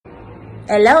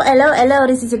Hello, hello, hello.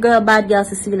 This is your girl, Bad Girl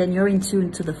Cecile, and you're in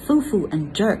tune to the Foo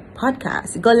and Jerk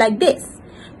podcast. It go like this.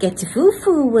 Get your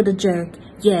foo with a jerk.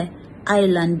 Yeah.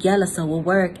 Island Gala so will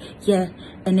work. Yeah.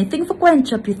 Anything for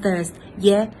quench up your thirst.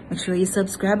 Yeah. Make sure you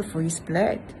subscribe before you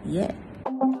splurt. Yeah.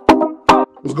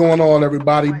 What's going on,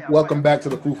 everybody? Welcome back to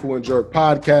the Foo and Jerk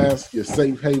podcast, your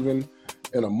safe haven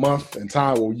in a month and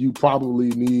time where you probably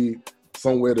need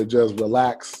somewhere to just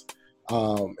relax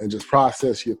and just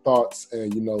process your thoughts.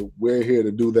 And, you know, we're here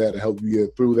to do that, to help you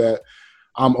get through that.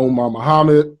 I'm Omar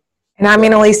Muhammad. And I'm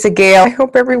Annalisa Gale. I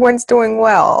hope everyone's doing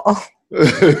well.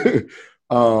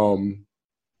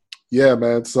 Yeah,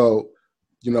 man. So,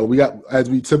 you know, we got, as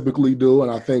we typically do,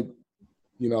 and I think,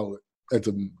 you know, it's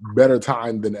a better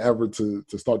time than ever to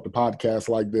start the podcast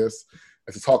like this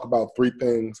and to talk about three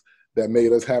things that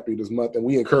made us happy this month. And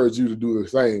we encourage you to do the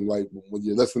same. Like when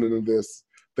you're listening to this,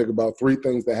 think about three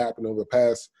things that happened over the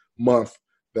past month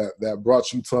that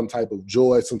brought you some type of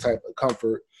joy, some type of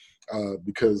comfort,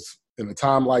 because in a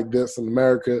time like this in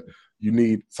America, you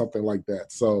need something like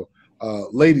that. So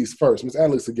ladies first, Ms.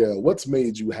 Annalisa Gale, what's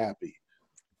made you happy?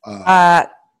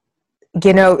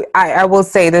 You know, I will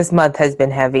say this month has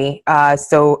been heavy.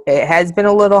 So it has been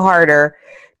a little harder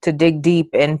to dig deep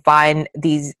and find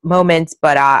these moments,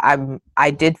 but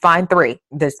I did find three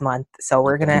this month. So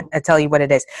we're going to tell you what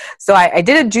it is. So I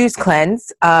did a juice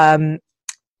cleanse last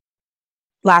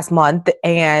month,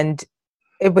 and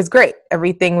it was great.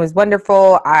 Everything was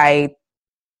wonderful. I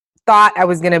thought I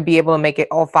was going to be able to make it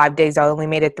all 5 days. I only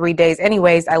made it 3 days.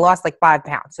 Anyways, I lost like 5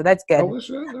 pounds. So that's good.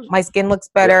 My skin looks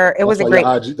better. It was a great.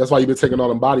 That's why you've been taking all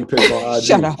them body pics on IG.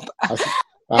 Shut up.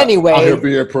 Anyway. Out here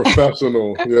being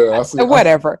professional. Yeah. I see,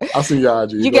 whatever. I see your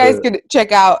IG. You guys can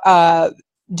check out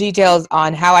details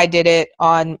on how I did it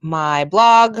on my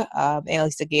blog,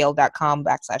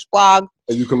 annalisagale.com/blog.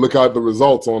 And you can look out the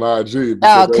results on IG.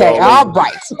 Okay. All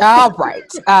right.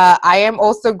 I am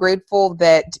also grateful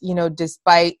that, you know,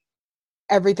 despite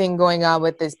everything going on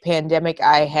with this pandemic,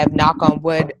 I have, knock on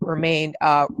wood, remained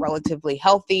relatively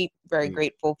healthy. Very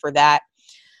grateful for that.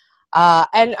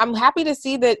 And I'm happy to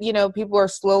see that, you know, people are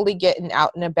slowly getting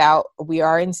out and about. We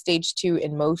are in stage 2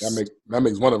 in most. That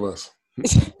makes one of us.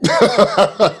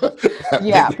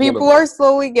 Yeah, people are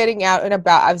slowly getting out and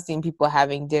about. I've seen people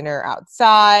having dinner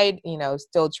outside, you know,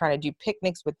 still trying to do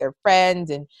picnics with their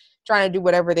friends and trying to do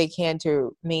whatever they can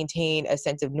to maintain a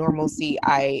sense of normalcy.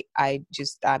 I'm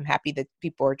happy that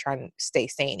people are trying to stay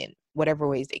sane in whatever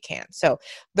ways they can. So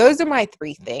those are my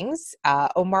three things.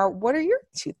 Omar, what are your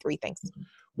 3 things?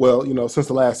 Well, you know, since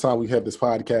the last time we had this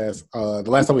podcast, I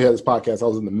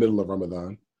was in the middle of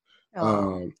Ramadan.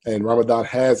 And Ramadan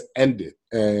has ended.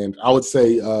 And I would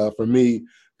say for me,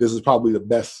 this is probably the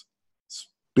best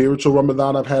spiritual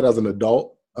Ramadan I've had as an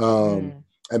adult. And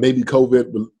maybe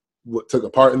COVID took a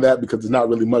part in that, because there's not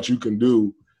really much you can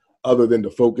do other than to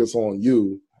focus on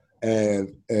you.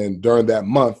 And during that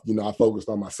month, you know, I focused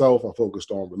on myself. I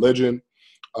focused on religion.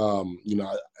 You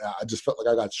know, I just felt like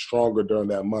I got stronger during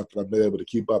that month, and I've been able to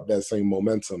keep up that same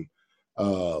momentum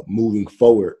moving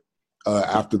forward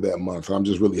after that month. And I'm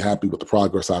just really happy with the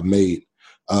progress I've made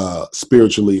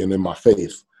spiritually and in my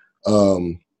faith.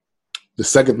 The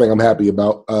second thing I'm happy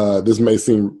about, this might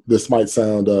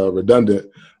sound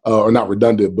redundant, or not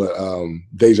redundant, but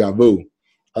deja vu.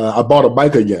 I bought a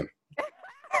bike again.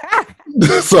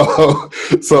 So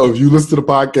if you listen to the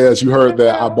podcast, you heard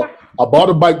that I bought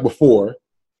a bike before.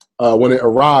 When it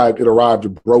arrived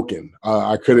broken.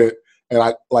 I couldn't, and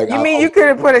I like. You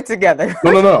couldn't put it together?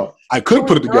 No. I could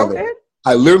put it together.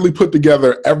 I literally put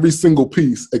together every single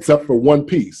piece except for one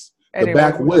piece, the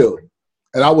back wheel.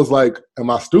 And I was like,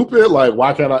 am I stupid? Like,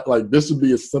 why can't I? Like, this should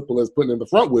be as simple as putting in the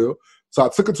front wheel. So I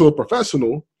took it to a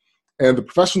professional, and the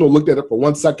professional looked at it for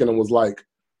 1 second and was like,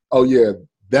 oh yeah,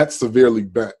 that's severely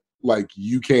bent. Like,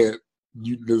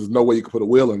 there's no way you can put a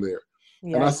wheel in there.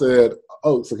 Yeah. And I said,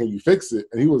 oh, so can you fix it?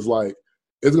 And he was like,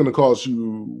 it's going to cost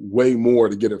you way more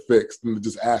to get it fixed than to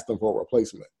just ask them for a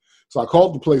replacement. So I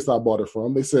called the place I bought it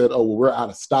from. They said, oh, well, we're out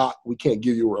of stock. We can't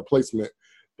give you a replacement,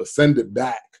 but send it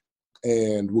back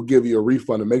and we'll give you a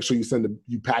refund, and make sure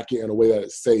you pack it in a way that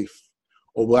it's safe,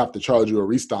 or we'll have to charge you a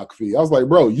restock fee. I was like,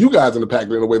 bro, you guys didn't pack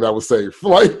it in a way that was safe.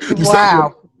 Like, you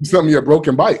sent me a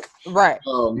broken bike. Right.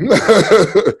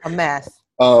 A mess.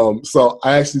 So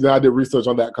I did research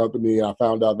on that company, and I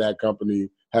found out that company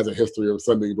has a history of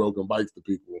sending broken bikes to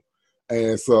people.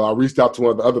 And so I reached out to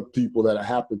one of the other people that it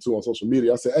happened to on social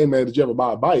media. I said, hey man, did you ever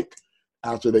buy a bike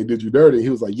after they did you dirty? He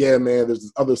was like, yeah, man, there's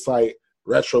this other site,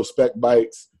 Retrospect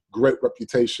Bikes, great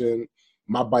reputation.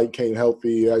 My bike came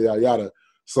healthy, yada, yada, yada.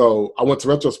 So I went to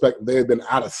Retrospect. They had been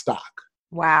out of stock.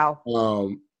 Wow.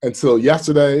 Until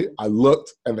yesterday, I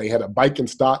looked and they had a bike in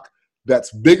stock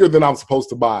that's bigger than I'm supposed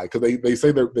to buy, because they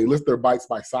say they list their bikes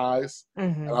by size,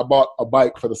 and I bought a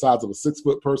bike for the size of a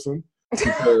 6-foot person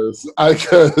because I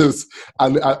just want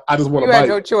a bike. You had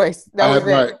no choice. That was it.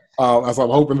 Right. So I'm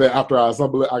hoping that after I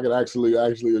assemble it, I can actually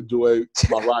enjoy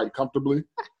my ride comfortably.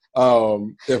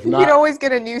 If not, you'd always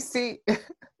get a new seat.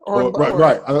 Or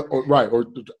try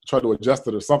to adjust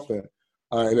it or something.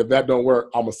 And if that don't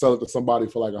work, I'm gonna sell it to somebody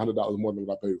for like $100 more than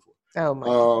what I paid for. Oh my!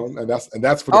 And that's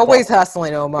for the always part.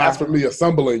 hustling, Omar. That's for me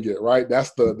assembling it, right?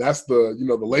 That's the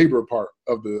the labor part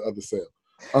of the sale.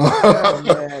 Oh,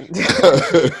 man.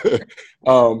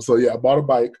 So yeah, I bought a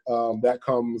bike. That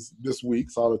comes this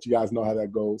week, so I'll let you guys know how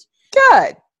that goes.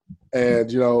 Good.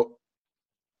 And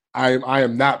I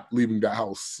am not leaving the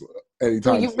house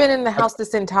anytime. So you've been in the house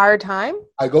this entire time?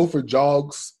 I go for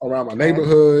jogs around my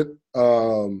neighborhood.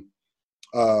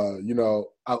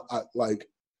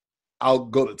 I'll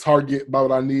go to Target, buy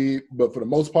what I need, but for the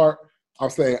most part, I'm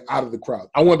staying out of the crowd.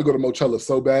 I wanted to go to Mochella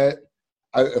so bad.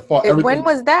 When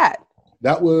was that?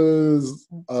 That was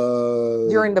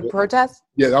during the protest?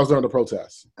 Yeah, that was during the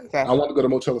protest. Okay. I wanted to go to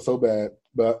Mochella so bad,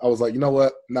 but I was like, you know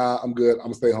what? Nah, I'm good. I'm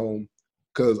gonna stay home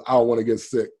because I don't want to get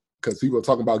sick. Because people are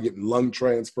talking about getting lung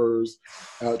transplants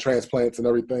and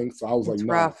everything. So I was like,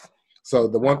 no. Rough. So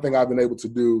the one thing I've been able to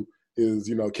do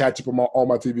is, catch up on all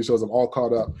my TV shows. I'm all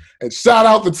caught up. And shout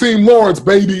out to Team Lawrence,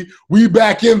 baby. We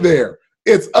back in there.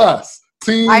 It's us.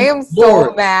 Team I am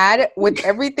Lawrence. so mad with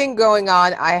everything going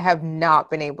on. I have not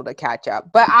been able to catch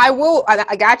up, but I will.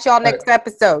 I got y'all next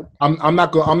episode. I'm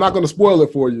not gonna spoil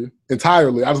it for you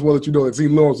entirely. I just want to let you know that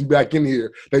Team Lawrence, we back in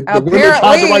here. The women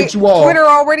tried to write you off. Twitter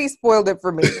already spoiled it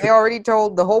for me. They already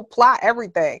told the whole plot,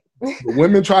 everything. The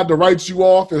women tried to write you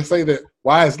off and say that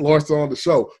why is Lawrence on the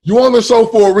show? You're on the show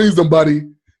for a reason, buddy.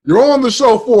 You're on the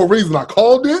show for a reason. I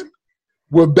called it.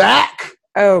 We're back.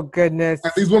 Oh, goodness.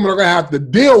 And these women are going to have to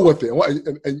deal with it.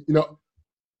 And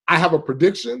I have a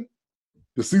prediction.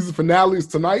 The season finale is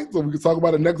tonight, so we can talk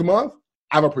about it next month.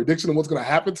 I have a prediction of what's going to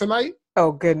happen tonight.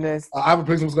 Oh, goodness. I have a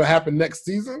prediction of what's going to happen next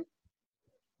season.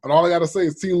 And all I got to say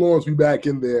is Team Lawrence, we back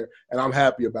in there, and I'm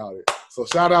happy about it. So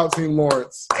shout out Team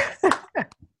Lawrence.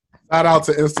 Shout out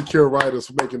to Insecure Writers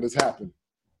for making this happen.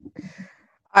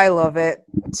 I love it.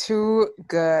 Too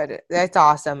good. That's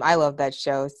awesome. I love that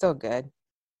show. It's so good.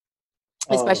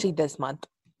 Especially this month.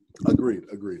 Agreed.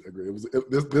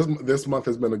 This month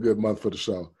has been a good month for the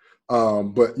show.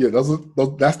 But yeah,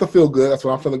 that's the feel good. That's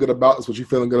what I'm feeling good about. That's what you're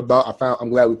feeling good about. I'm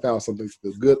glad we found something to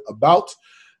feel good about.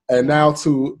 And now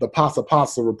to the Pasa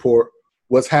Pasa report.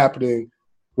 What's happening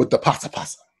with the Pasa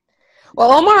Pasa?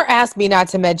 Well, Omar asked me not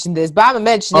to mention this, but I'm gonna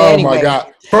mention it anyway. Oh my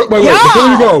God! Wait,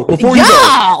 before you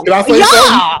go, can I say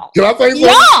something?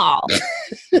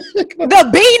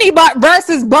 The Beanie Butt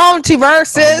versus Bonty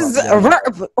versus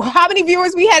how many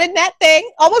viewers we had in that thing?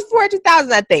 Almost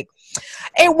 400,000, I think.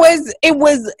 It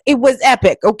was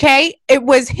epic, okay? It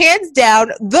was hands down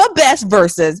the best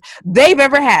versus they've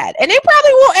ever had. And they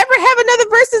probably won't ever have another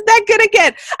versus that good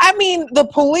again. I mean, the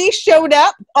police showed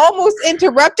up, almost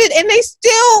interrupted, and they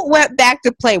still went back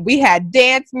to play. We had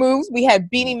dance moves. We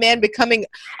had Beanie Man becoming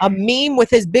a meme with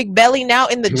his big belly now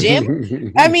in the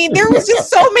gym. I mean, there was just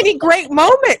so many great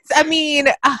moments. I mean,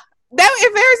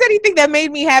 if there's anything that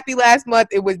made me happy last month,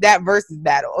 it was that versus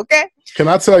battle, okay? Can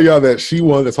I tell y'all that she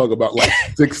wanted to talk about like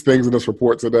 6 things in this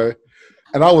report today?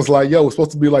 And I was like, yo, it's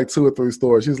supposed to be like 2 or 3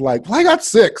 stories. She's like, well, I got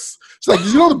 6. She's like,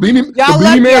 you know the Beanie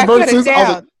Man versus?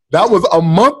 Like, that was a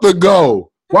month ago.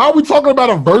 Why are we talking about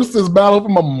a versus battle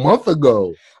from a month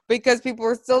ago? Because people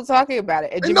are still talking about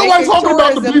it. And Jamaican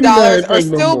tourism dollars are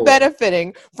still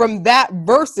benefiting from that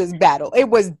versus battle. It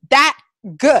was that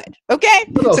good, okay?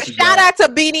 So shout out to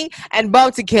Beanie and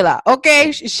Bounty Killer,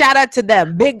 okay? Shout out to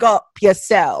them. Big up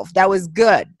yourself. That was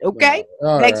good, okay?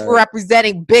 Thanks for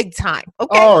representing big time,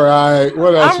 okay? All right.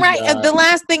 What else? All right. The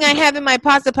last thing I have in my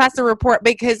Pasta Pasta report,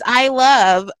 because I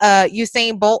love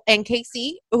Usain Bolt and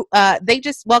Casey. They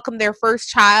just welcomed their first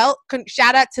child.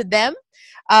 Shout out to them.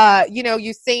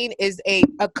 Usain is a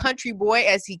country boy,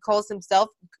 as he calls himself,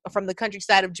 from the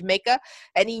countryside of Jamaica,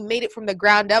 and he made it from the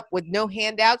ground up with no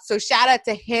handouts. So shout out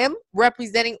to him,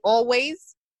 representing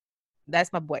always.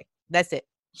 That's my boy. That's it.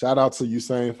 Shout out to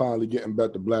Usain finally getting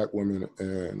back to black women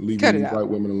and leaving white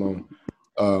women alone.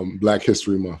 Black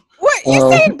History Month. What?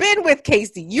 Usain been with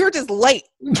Casey. You're just late.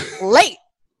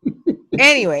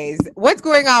 Anyways, what's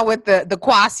going on with the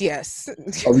Kwasias?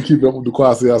 We keep up with the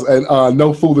Kwasias. And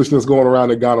no foolishness going around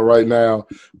in Ghana right now.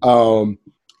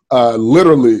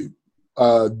 Literally,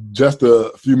 just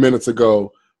a few minutes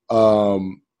ago,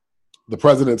 the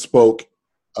president spoke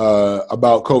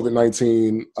about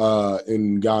COVID-19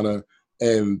 in Ghana.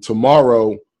 And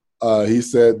tomorrow, He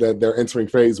said that they're entering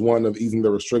phase 1 of easing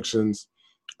the restrictions,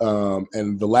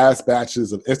 and the last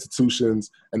batches of institutions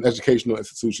and educational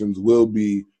institutions will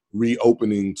be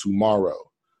reopening tomorrow.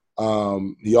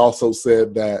 He also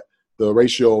said that the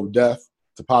ratio of death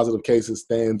to positive cases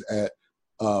stands at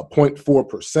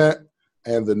 0.4%,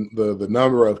 and the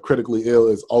number of critically ill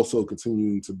is also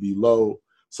continuing to be low,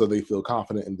 so they feel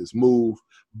confident in this move.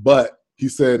 But he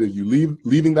said if you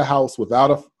leaving the house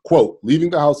without a, quote, leaving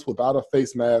the house without a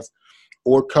face mask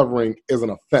or covering is an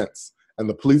offense, and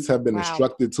the police have been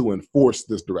instructed to enforce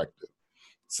this directive.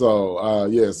 So,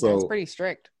 That's pretty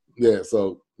strict. Yeah,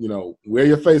 so, wear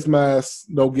your face mask,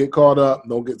 don't get caught up,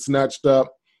 don't get snatched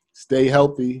up, stay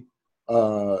healthy.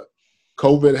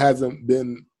 COVID hasn't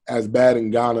been as bad in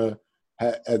Ghana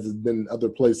as it's been in other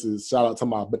places. Shout out to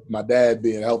my dad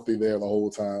being healthy there the whole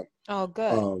time. Oh,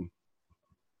 good.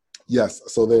 Yes,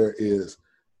 so there is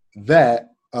that.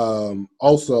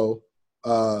 Also,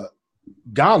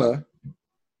 Ghana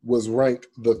was ranked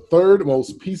the 3rd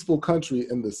most peaceful country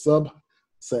in the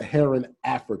sub-Saharan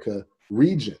Africa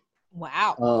region.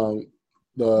 Wow.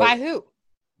 By who?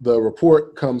 The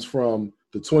report comes from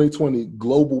the 2020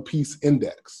 Global Peace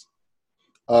Index.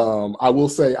 I will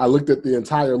say I looked at the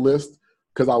entire list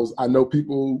because I know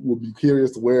people will be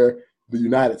curious where the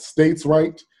United States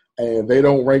ranked, and they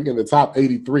don't rank in the top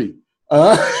 83.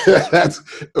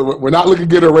 We're not looking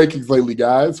good at rankings lately,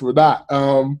 guys. We're not.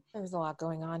 There's a lot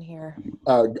going on here.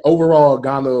 Overall,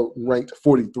 Ghana ranked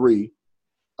 43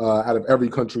 out of every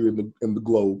country in the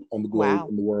globe, in the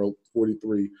world.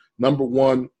 43. Number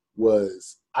 1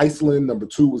 was Iceland. Number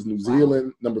 2 was New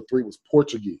Zealand. Number 3 was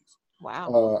Portuguese.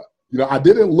 Wow. I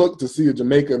didn't look to see if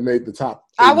Jamaica made the top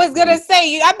 80. I was gonna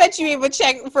say, I bet you even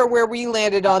checked for where we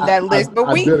landed on that list,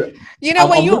 but we don't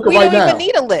even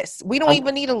need a list. We don't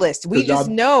even need a list. We just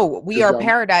know we are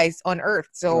paradise on earth.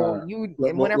 So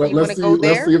whenever you want to go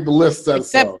there, let's see if the list says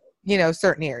except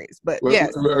certain areas, but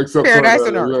yes, paradise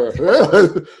on earth.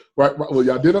 Yeah. right. Well,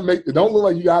 y'all didn't make. It don't look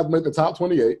like you guys made the top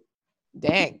 28.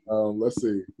 Dang. Let's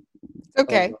see.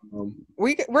 Okay,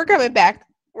 we're coming back.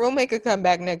 We'll make a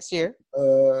comeback next year.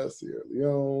 Sierra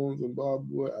Leone,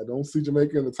 Zimbabwe. I don't see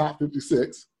Jamaica in the top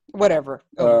 56. Whatever.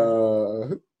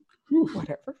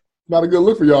 Whatever. Not a good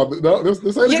look for y'all. No,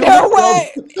 this ain't. You know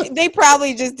what? They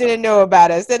probably just didn't know about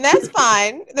us, and that's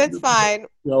fine. That's fine.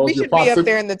 We should be up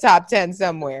there in the top 10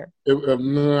 somewhere. No,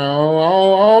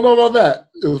 I don't know about that.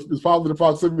 It's probably the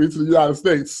proximity to the United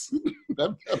States.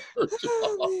 That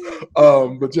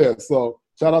hurt. But yeah, so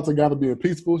shout out to Ghana being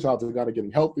peaceful. Shout out to Ghana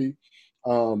getting healthy.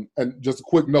 And just a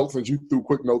quick note, since you threw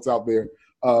quick notes out there,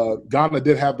 Ghana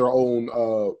did have their own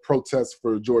protest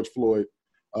for George Floyd.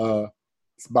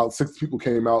 About 6 people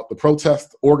came out. The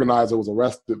protest organizer was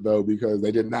arrested though because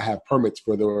they did not have permits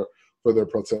for their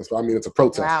protest. I mean, it's a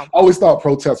protest. Wow. I always thought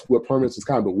protests with permits was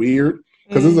kind of weird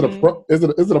because is it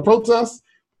a protest?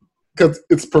 Because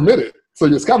it's permitted, so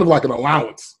it's kind of like an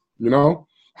allowance,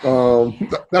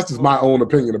 That's just my own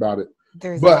opinion about it.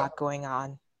 There's a lot going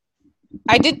on.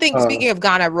 I did think, speaking of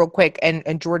Ghana real quick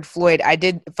and George Floyd, I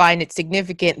did find it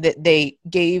significant that they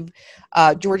gave,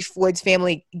 George Floyd's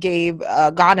family gave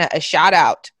Ghana a shout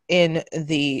out in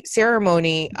the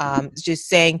ceremony, just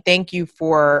saying thank you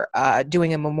for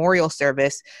doing a memorial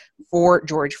service for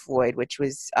George Floyd, which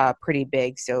was pretty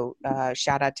big. So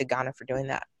shout out to Ghana for doing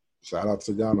that. Shout out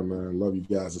to Ghana, man. Love you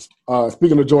guys.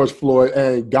 Speaking of George Floyd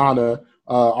and Ghana,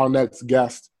 our next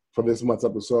guest for this month's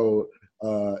episode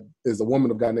is a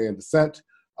woman of Ghanaian descent,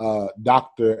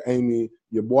 Dr. Amy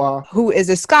Yeboah, who is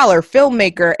a scholar,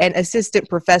 filmmaker, and assistant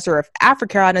professor of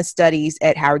Africana Studies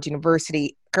at Howard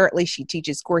University. Currently, she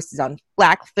teaches courses on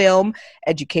Black film,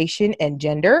 education, and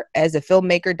gender. As a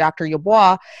filmmaker, Dr.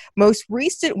 Yeboah most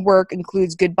recent work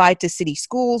includes Goodbye to City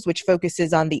Schools, which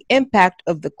focuses on the impact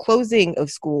of the closing of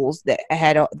schools that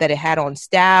it had on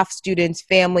staff, students,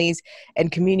 families,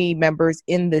 and community members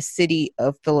in the city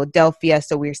of Philadelphia.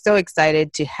 So we're so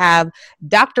excited to have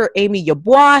Dr. Amy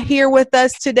Yeboah here with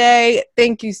us today.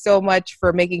 Thank you so much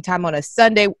for making time on a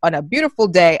Sunday, on a beautiful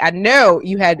day. I know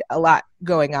you had a lot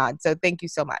going on, so thank you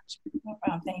so much. No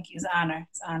problem. Thank you. It's an honor.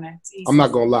 It's an honor. It's easy. I'm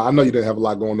not gonna lie. I know you didn't have a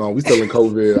lot going on. We still in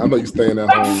COVID. I know you're staying at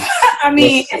home. I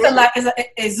mean, it's a lot.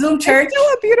 It's a Zoom church. It's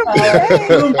still a beautiful day.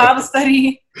 Zoom Bible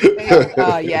study.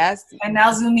 Yes. And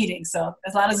now Zoom meetings. So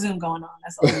there's a lot of Zoom going on.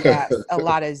 That's all we got. A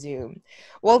lot of Zoom.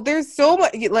 Well, there's so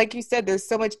much, like you said, there's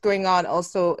so much going on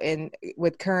also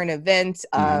with current events.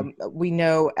 We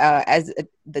know as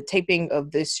the taping of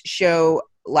this show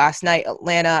last night,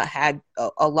 Atlanta had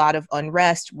a lot of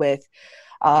unrest with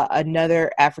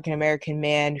another African-American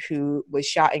man who was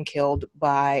shot and killed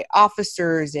by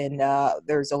officers. And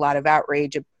there's a lot of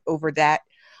outrage over that.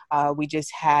 We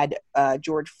just had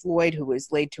George Floyd, who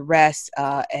was laid to rest,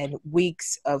 and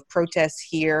weeks of protests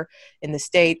here in the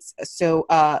States. So,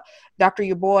 Dr.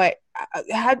 Yeboah,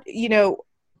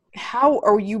 how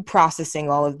are you processing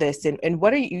all of this, and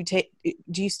what are you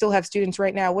do you still have students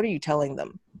right now? What are you telling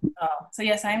them? So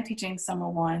yes, I am teaching summer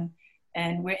 1,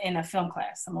 and we're in a film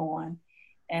class, summer 1,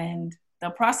 and the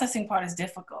processing part is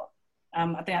difficult.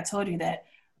 I think I told you that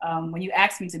when you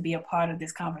asked me to be a part of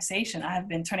this conversation, I have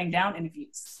been turning down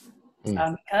interviews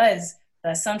because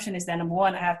the assumption is that, number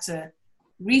one, I have to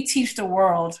reteach the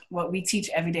world what we teach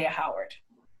every day at Howard,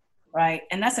 right?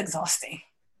 And that's exhausting.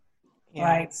 Yeah.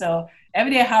 Right. So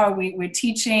every day at Howard, we're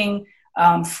teaching,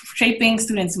 shaping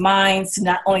students' minds to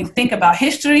not only think about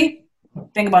history,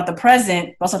 think about the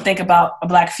present, but also think about a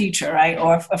Black future, right?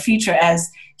 Or a future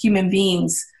as human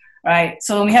beings, right?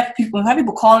 So when we have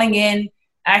people calling in,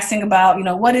 asking about,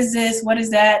 what is this? What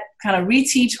is that? Kind of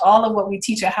reteach all of what we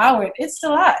teach at Howard. It's a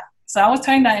lot. So I was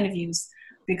turning down interviews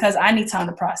because I need time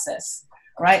to process,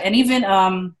 right? And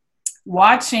even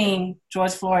watching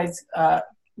George Floyd's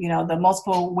the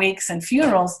multiple wakes and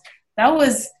funerals, that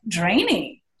was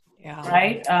draining,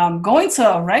 right? Going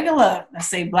to a regular, let's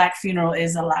say, Black funeral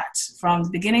is a lot, from the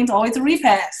beginning to all the way to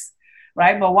repast,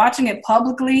 right? But watching it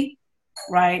publicly,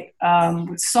 right,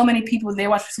 with so many people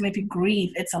there, watching so many people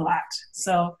grieve, it's a lot.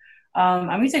 So I'm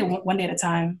going to take it one day at a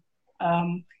time.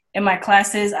 In my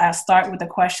classes, I start with the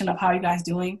question of, how are you guys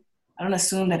doing? I don't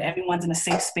assume that everyone's in a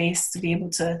safe space to be able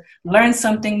to learn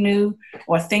something new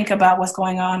or think about what's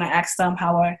going on. I ask them,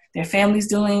 how are their families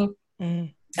doing?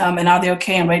 And are they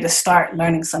okay and ready to start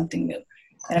learning something new?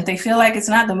 And if they feel like it's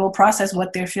not, then we'll process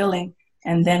what they're feeling.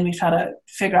 And then we try to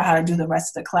figure out how to do the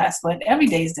rest of the class. But every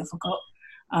day is difficult.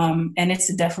 And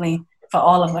it's definitely, for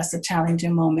all of us, a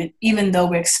challenging moment, even though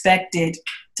we're expected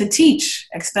to teach,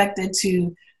 expected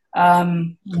to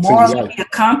morally be a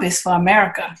compass for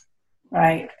America,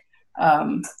 right?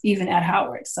 Even at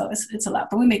Howard. So it's a lot,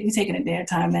 but we take it a day at a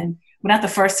time, and we're not the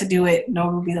first to do it,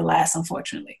 nor will be the last,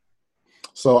 unfortunately.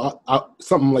 So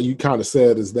something like you kind of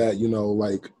said is that,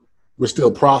 we're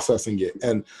still processing it.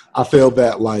 And I feel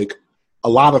that a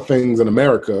lot of things in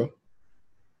America,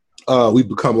 we've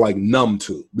become numb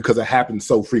to, because it happens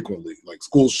so frequently, like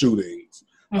school shootings,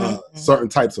 certain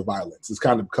types of violence. It's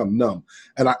kind of become numb.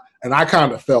 And I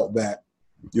kind of felt that,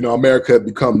 America had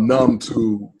become numb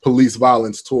to police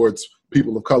violence towards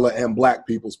people of color and Black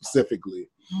people specifically.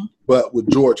 But with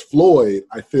George Floyd,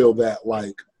 I feel that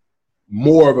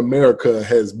more of America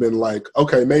has been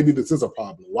okay, maybe this is a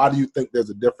problem. Why do you think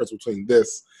there's a difference between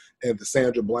this and the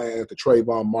Sandra Bland, the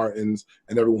Trayvon Martins,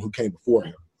 and everyone who came before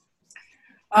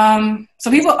him? So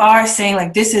people are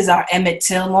saying this is our Emmett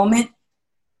Till moment,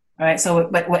 right? So,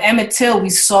 but with Emmett Till,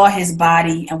 we saw his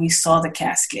body and we saw the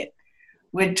casket.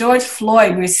 With George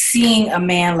Floyd, we're seeing a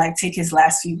man take his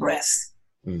last few breaths,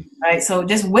 right? So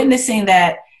just witnessing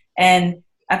that, and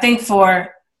I think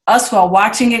for us who are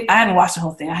watching it, I haven't watched the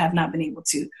whole thing. I have not been able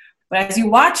to. But as you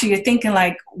watch it, you're thinking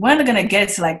when are they gonna get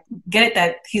it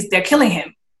that they're killing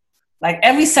him?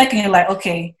 Every second you're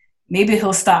okay, maybe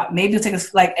he'll stop. Maybe he'll take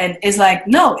us and it's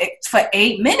no, it's for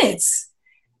 8 minutes.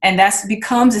 And that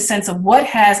becomes a sense of what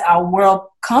has our world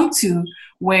come to,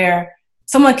 where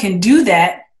someone can do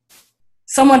that.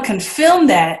 Someone can film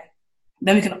that,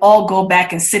 then we can all go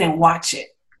back and sit and watch it.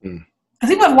 Because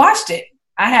people have watched it.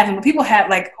 I haven't, but people have,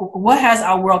 what has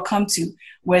our world come to,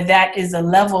 where that is a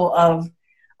level of,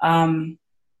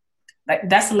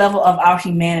 that's the level of our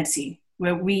humanity,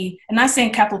 where and not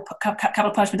saying capital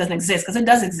punishment doesn't exist, because it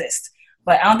does exist,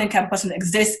 but I don't think capital punishment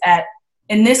exists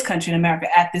in this country, in America,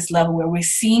 at this level, where we're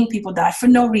seeing people die for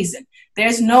no reason.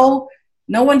 There's no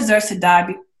one deserves to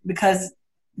die because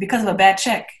of a bad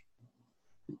check.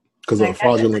 Because of a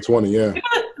fraudulent 20, yeah.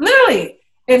 Literally,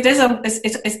 if there's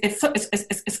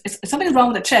if something's wrong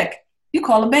with a check, you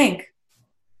call a bank.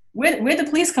 Where'd the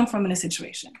police come from in this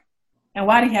situation? And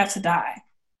why do you have to die?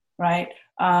 Right?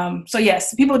 So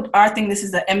yes, people are thinking this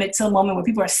is the Emmett Till moment, where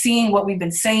people are seeing what we've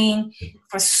been saying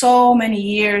for so many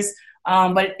years.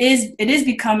 But it is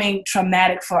becoming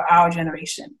traumatic for our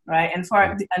generation, right? And for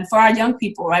our young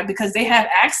people, right? Because they have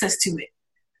access to it,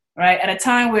 right? At a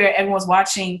time where everyone's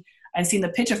watching and seeing the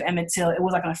picture of Emmett Till, it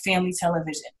was on a family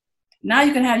television. Now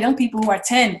you can have young people who are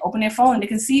 10 open their phone and they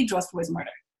can see George Floyd's murder.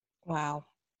 Wow.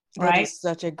 Right? That is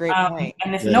such a great point.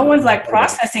 And if no one's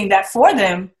processing that for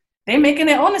them, they're making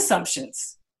their own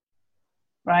assumptions,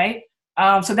 right?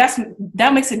 So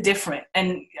that makes it different.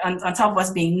 And on top of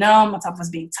us being numb, on top of us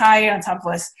being tired, on top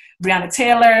of us, Breonna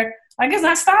Taylor, it's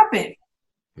not stopping.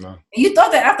 No. You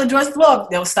thought that after George Floyd,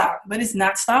 they'll stop, but it's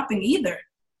not stopping either.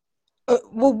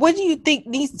 Well, what do you think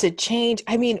needs to change?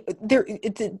 I mean,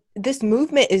 this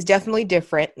movement is definitely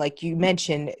different. Like you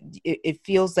mentioned, it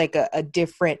feels like a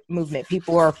different movement.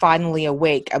 People are finally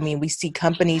awake. I mean, we see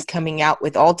companies coming out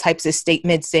with all types of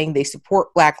statements saying they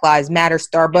support Black Lives Matter.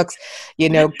 Starbucks,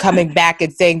 coming back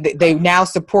and saying that they now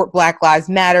support Black Lives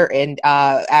Matter, and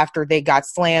after they got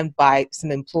slammed by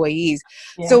some employees.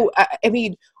 Yeah. So, I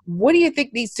mean, what do you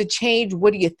think needs to change?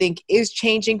 What do you think is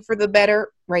changing for the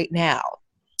better right now?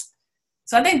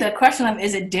 So I think the question of,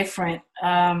 is it different?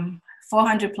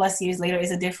 400 plus years later,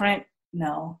 is it different?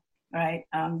 No, right?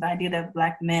 The idea that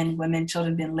Black men, women,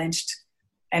 children been lynched,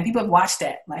 and people have watched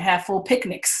that, like have full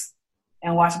picnics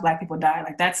and watch Black people die.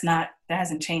 Like that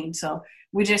hasn't changed. So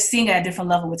we're just seeing it at a different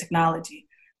level with technology.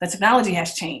 The technology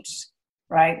has changed,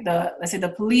 right? Let's say the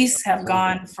police have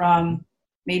gone from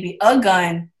maybe a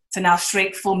gun to now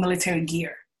straight full military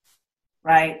gear,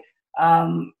 right?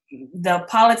 The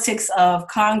politics of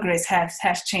Congress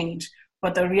has changed,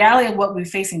 but the reality of what we're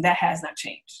facing, that has not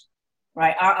changed,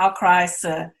 right? Our cries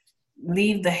to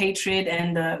leave the hatred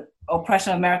and the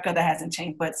oppression of America, that hasn't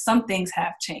changed, but some things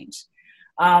have changed.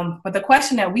 But the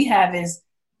question that we have is,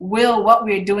 will what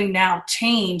we're doing now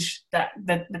change the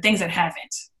things that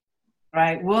haven't,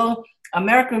 right? Will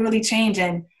America really change?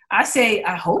 And I say,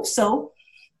 I hope so,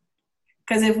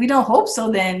 because if we don't hope so,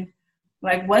 then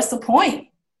like, what's the point?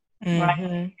 Mm-hmm.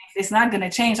 Right? It's not going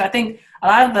to change. I think a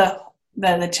lot of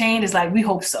the change is like, we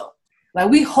hope so.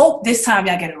 Like, we hope this time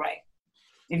y'all get it right.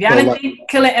 If y'all didn't think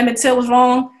killing Emmett Till was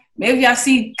wrong, maybe y'all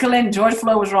see killing George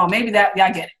Floyd was wrong. Maybe that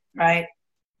y'all get it, right?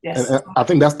 Yes. And I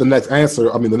think that's the next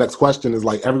answer. I mean, the next question is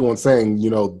like everyone's saying,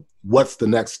 what's the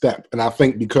next step? And I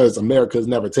think because America has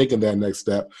never taken that next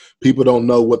step, people don't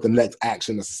know what the next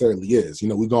action necessarily is.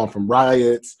 We've gone from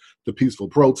riots to peaceful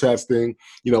protesting.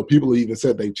 People even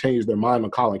said they changed their mind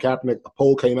on Colin Kaepernick. A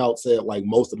poll came out, said like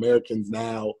most Americans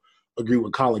now agree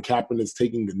with Colin Kaepernick's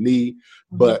taking the knee.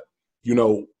 Mm-hmm. But,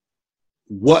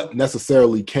 what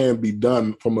necessarily can be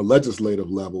done from a legislative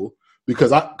level?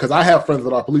 Because I have friends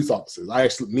that are police officers.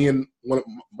 Me and one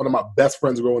of my best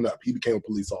friends growing up, he became a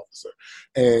police officer.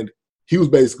 And he was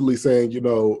basically saying,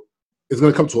 it's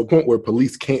going to come to a point where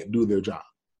police can't do their job.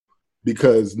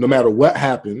 Because no matter what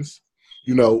happens,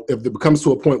 if it comes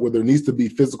to a point where there needs to be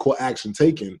physical action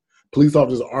taken, police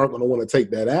officers aren't going to want to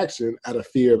take that action out of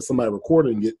fear of somebody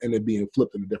recording it and it being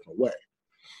flipped in a different way.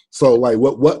 So, like,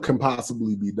 what can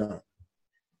possibly be done?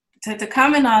 To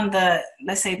comment on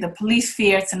let's say the police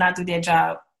fear to not do their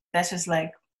job, that's just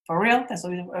like, for real? That's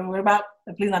what we're worried about?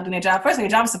 The police not doing their job? First, your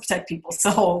job is to protect people.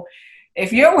 So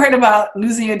if you're worried about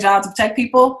losing your job to protect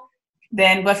people,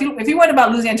 then, but if you're worried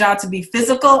about losing your job to be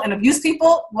physical and abuse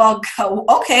people, well,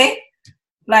 okay.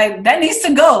 Like, that needs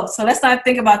to go. So let's not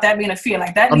think about that being a fear.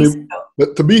 Like, that needs to go.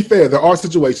 But to be fair, there are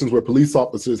situations where police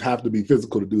officers have to be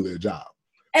physical to do their job.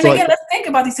 And so again, let's think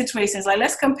about these situations. Like,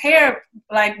 let's compare,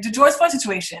 like, the George Floyd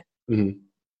situation. Mm-hmm.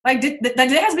 Like,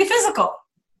 there has to be physical.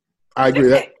 I agree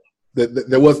that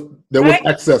there was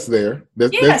excess there.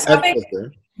 There's excess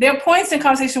there. There are points in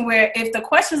conversation where if the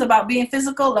question is about being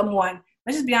physical, number one,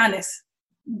 let's just be honest.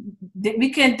 We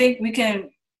can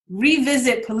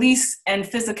revisit police and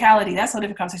physicality. That's a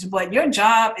different conversation. But your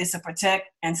job is to protect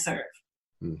and serve.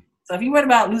 Mm. So if you're worried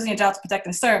about losing your job to protect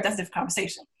and serve, that's a different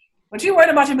conversation. But if you're worried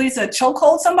about your ability to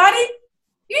chokehold somebody,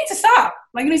 you need to stop.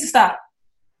 Like, you need to stop.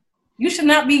 You should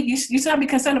not be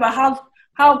concerned about how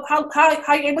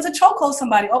you're able to chokehold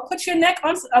somebody or put your knee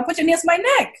on somebody's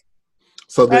neck.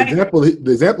 So the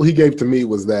example he gave to me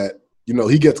was that,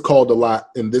 he gets called a lot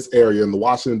in this area, in the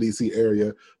Washington, D.C.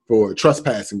 area, for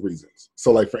trespassing reasons.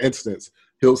 So, like, for instance,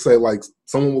 he'll say, like,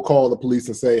 someone will call the police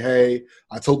and say, hey,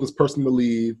 I told this person to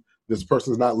leave. This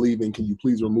person's not leaving. Can you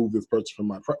please remove this person from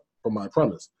my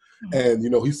premise? Mm-hmm.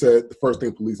 And, he said the first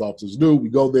thing police officers do, we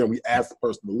go there and we ask the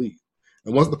person to leave.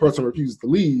 And once the person refuses to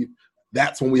leave,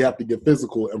 that's when we have to get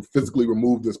physical and physically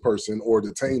remove this person or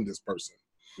detain this person.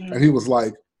 Mm-hmm. And he was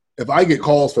like, if I get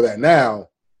calls for that now,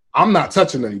 I'm not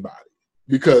touching anybody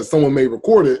because someone may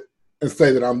record it and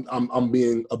say that I'm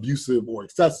being abusive or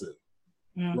excessive,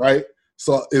 right?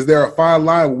 So is there a fine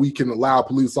line where we can allow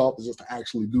police officers to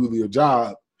actually do their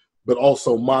job, but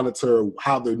also monitor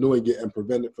how they're doing it and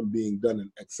prevent it from being done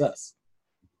in excess?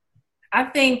 I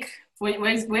think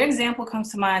where example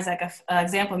comes to mind is like an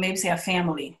example, maybe say a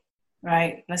family,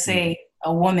 right? Let's say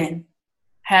a woman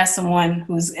has someone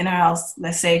who's in her house,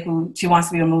 let's say who she wants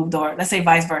to be removed, or let's say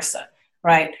vice versa,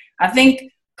 right? I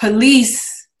think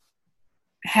police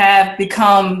have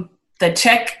become the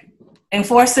check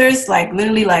enforcers, like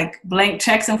literally like blank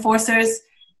checks enforcers.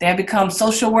 They have become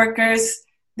social workers.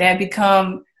 They have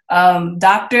become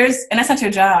doctors, and that's not your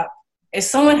job. If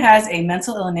someone has a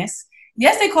mental illness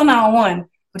Yes, they call 911,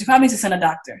 but you probably need to send a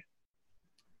doctor,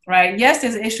 right? Yes,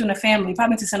 there's an issue in the family. You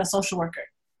probably need to send a social worker.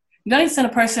 You don't need to send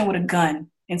a person with a gun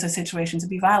into a situation to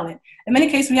be violent. In many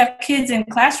cases, we have kids in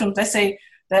classrooms. Let's say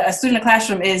that a student in a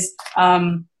classroom is,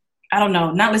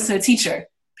 not listening to a teacher.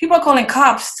 People are calling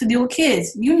cops to deal with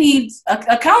kids. You need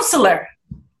a counselor,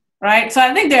 right? So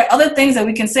I think there are other things that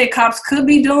we can say cops could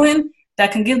be doing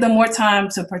that can give them more time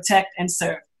to protect and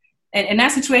serve. And in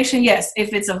that situation, yes,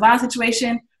 if it's a violent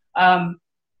situation, I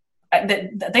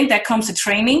think that comes to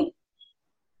training,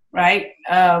 right?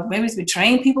 Maybe it's to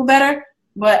train people better,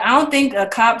 but I don't think a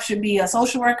cop should be a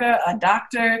social worker, a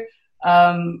doctor,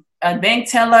 a bank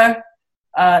teller.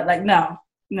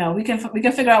 No, we can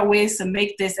figure out ways to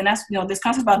make this, and that's, this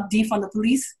concept about defund the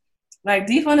police, like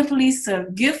defund the police to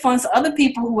give funds to other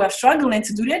people who are struggling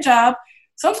to do their job.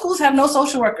 Some schools have no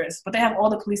social workers, but they have all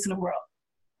the police in the world.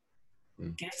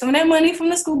 Get some of that money from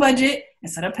the school budget.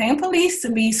 Instead of paying police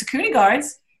to be security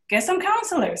guards, get some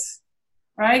counselors,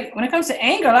 right? When it comes to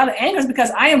anger, a lot of anger is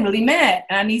because I am really mad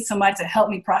and I need somebody to help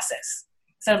me process.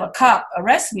 Instead of a cop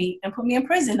arrest me and put me in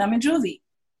prison, I'm in juvie,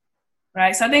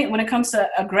 right? So I think when it comes to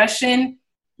aggression,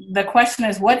 the question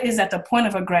is, what is at the point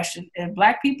of aggression? If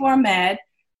Black people are mad,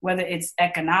 whether it's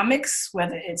economics,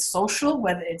 whether it's social,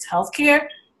 whether it's healthcare,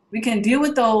 we can deal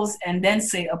with those and then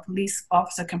say a police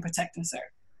officer can protect and serve.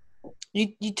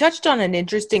 You touched on an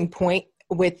interesting point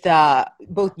with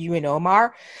both you and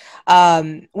Omar.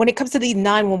 When it comes to these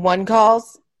 911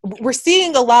 calls, we're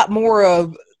seeing a lot more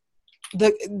of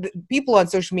the people on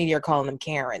social media are calling them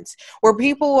Karens, where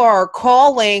people are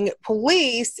calling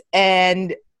police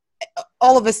and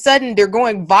all of a sudden they're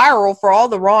going viral for all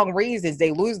the wrong reasons.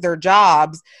 They lose their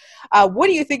jobs. What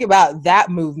do you think about that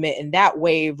movement and that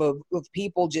wave of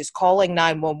people just calling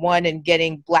 911 and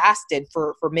getting blasted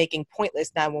for making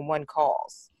pointless 911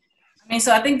 calls? I mean,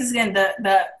 so I think this again,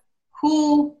 the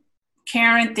who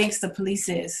Karen thinks the police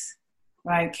is,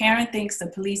 right? Karen thinks the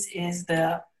police is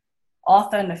the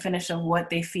author and the finisher of what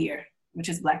they fear, which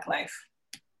is Black life.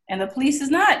 And the police is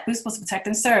not. We're supposed to protect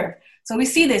and serve. So we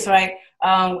see this, right?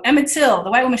 Emmett Till,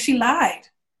 the white woman, she lied.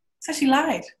 Said she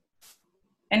lied.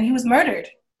 And he was murdered,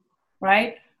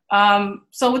 right?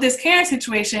 So with this Karen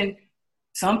situation,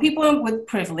 some people with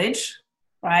privilege,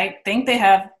 right, think they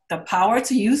have the power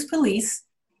to use police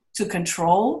to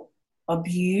control,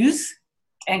 abuse,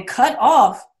 and cut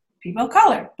off people of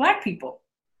color, Black people,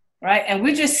 right? And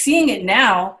we're just seeing it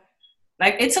now.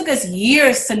 Like, it took us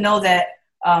years to know that,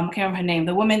 I can't remember her name,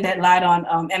 the woman that lied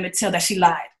on Emmett Till, that she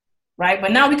lied, right?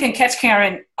 But now we can catch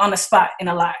Karen on the spot in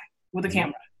a lie with a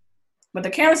camera. But the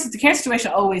Karen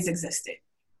situation always existed,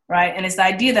 right? And it's the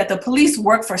idea that the police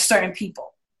work for certain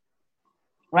people,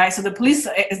 right? So the police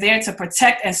is there to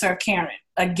protect and serve Karen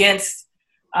against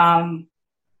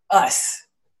us,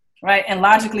 right? And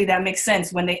logically that makes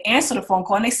sense when they answer the phone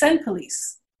call and they send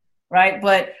police, right?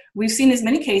 But we've seen this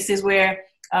many cases where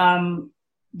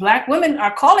Black women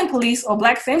are calling police, or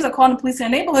Black families are calling the police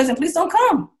in their neighborhoods, and police don't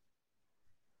come,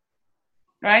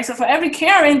 right? So for every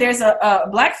Karen, there's a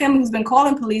Black family who's been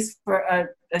calling police for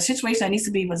a situation that needs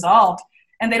to be resolved,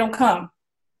 and they don't come.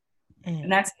 And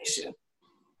that's an issue.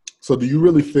 So do you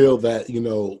really feel that,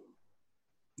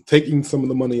 taking some of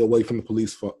the money away from the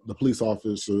police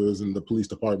officers and the police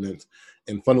departments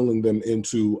and funneling them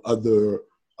into other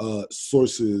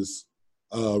resources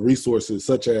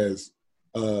such as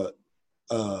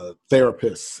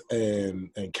therapists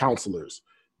and counselors,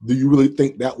 do you really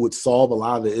think that would solve a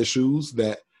lot of the issues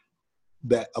that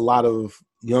a lot of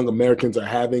young Americans are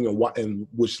having, and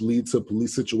which lead to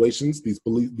police situations, these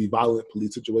violent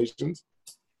police situations?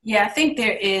 Yeah, I think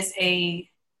there is a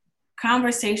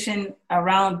conversation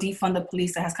around defund the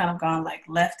police that has kind of gone like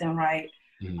left and right.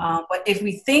 Mm-hmm. But if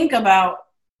we think about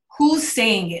who's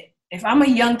saying it, if I'm a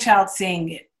young child saying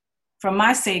it, for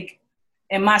my sake,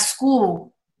 in my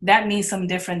school, that means something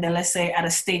different than, let's say, at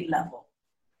a state level,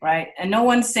 right? And no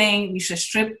one's saying we should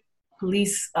strip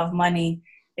police of money.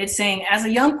 It's saying, as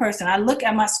a young person, I look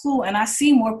at my school and I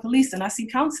see more police than I see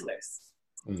counselors.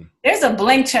 There's a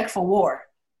blank check for war,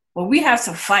 but we have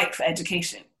to fight for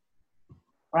education,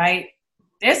 right?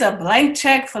 There's a blank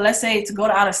check for, let's say, to go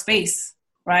to outer space,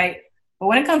 right? But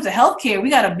when it comes to healthcare, we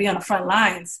got to be on the front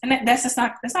lines, and that's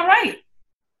not right,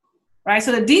 right?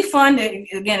 So the defund,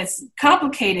 again, it's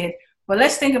complicated. But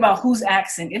let's think about who's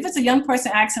asking. If it's a young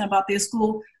person asking about their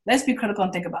school, let's be critical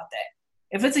and think about that.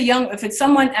 If it's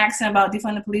someone asking about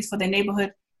defunding the police for their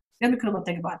neighborhood, let's be critical and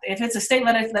think about that. If it's a state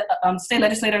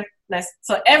legislator,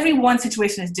 so everyone's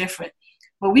situation is different.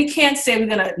 But we can't say we're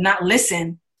gonna not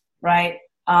listen, right?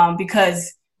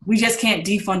 Because we just can't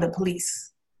defund the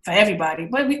police for everybody.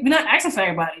 But we're not asking for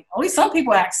everybody. Only some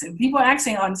people are asking. People are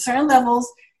asking on certain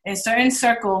levels, in certain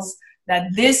circles that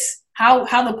how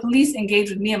the police engage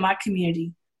with me and my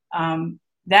community,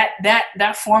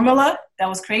 that formula that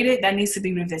was created, that needs to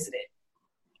be revisited,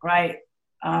 right?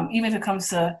 Even if it comes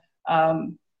to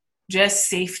just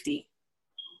safety.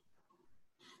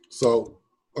 So,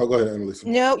 go ahead, Annalisa.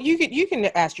 No, you can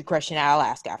ask your question. I'll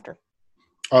ask after.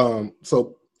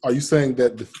 So are you saying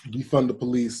that defund the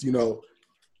police,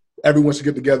 everyone should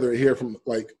get together and hear from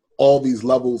like all these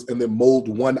levels and then mold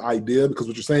one idea? Because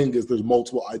what you're saying is there's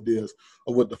multiple ideas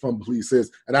of what defund the police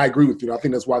is. And I agree with you. I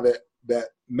think that's why that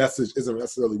message isn't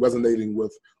necessarily resonating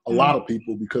with a lot of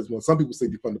people, because when some people say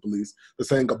defund the police, they're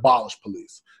saying abolish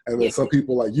police. And then some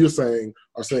people, like you're saying,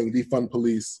 are saying defund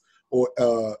police or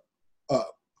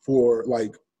for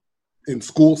like in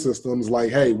school systems,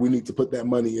 like, hey, we need to put that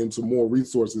money into more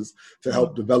resources to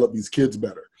help develop these kids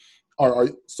better. Are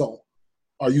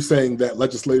you saying that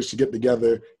legislators should get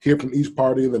together, hear from each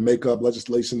party, and then make up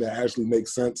legislation that actually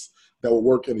makes sense, that will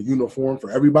work in a uniform for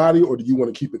everybody, or do you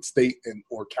want to keep it state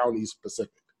or county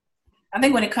specific? I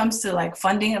think when it comes to like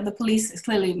funding of the police, it's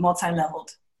clearly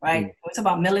multi-leveled, right? It's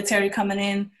about military coming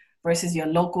in versus your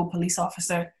local police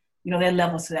officer. There are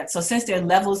levels to that. So since there are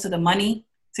levels to the money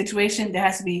situation, there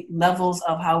has to be levels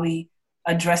of how we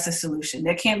address the solution.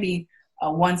 There can't be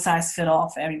a one-size-fit-all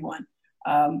for everyone.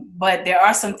 But there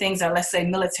are some things that, let's say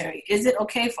military. Is it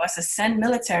okay for us to send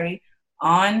military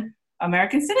on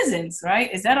American citizens, right?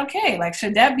 Is that okay? Like,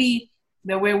 should that be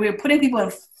the way we're putting people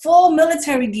in full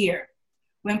military gear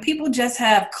when people just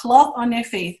have cloth on their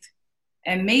faith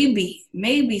and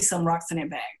maybe some rocks in their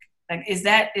bag? Like, is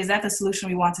that the solution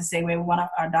we want to say where we want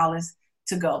our dollars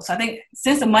to go? So I think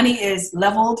since the money is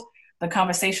leveled, the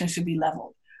conversation should be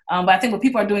leveled. But I think what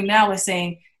people are doing now is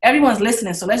saying, everyone's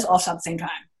listening, so let's all shout at the same time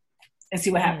and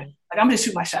see what happens. Like, I'm just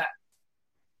shoot my shot,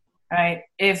 right?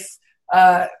 If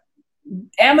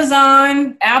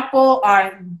Amazon, Apple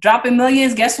are dropping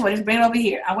millions, guess what? Just bring it over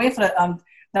here. I'm waiting for them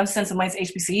to send some money to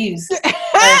HBCUs.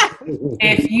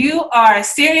 If you are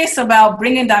serious about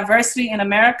bringing diversity in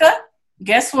America,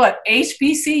 guess what?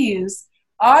 HBCUs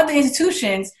are the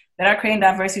institutions that are creating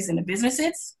diversities in the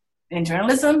businesses, in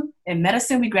journalism, in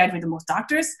medicine. We graduate the most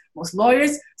doctors, most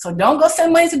lawyers. So don't go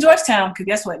send money to Georgetown, because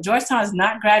guess what? Georgetown is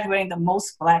not graduating the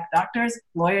most Black doctors,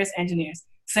 lawyers, engineers.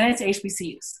 Send it to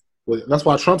HBCUs. Well, that's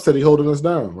why Trump said he's holding us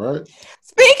down, right?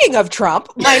 Speaking of Trump,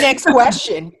 my next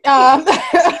question,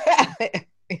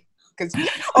 because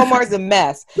Omar's a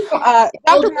mess.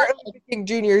 Dr. Martin Luther King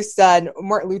Jr.'s son,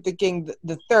 Martin Luther King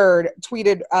III,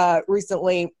 tweeted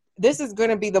recently, "This is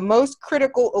going to be the most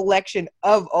critical election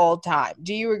of all time."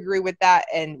 Do you agree with that,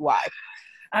 and why?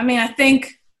 I mean, I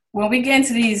think when we get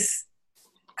into these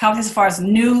conversations as far as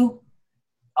new,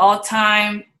 all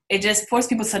time, it just forces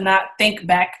people to not think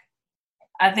back.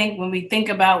 I think when we think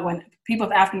about when people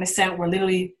of African descent were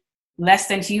literally less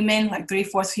than human, like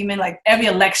 3/4 human, like every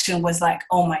election was like,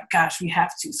 oh my gosh, we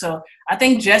have to. So I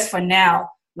think just for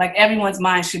now, like everyone's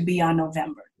mind should be on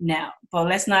November now. But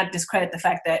let's not discredit the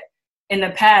fact that in the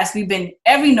past, we've been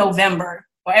every November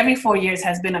or every 4 years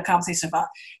has been a conversation about,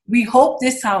 we hope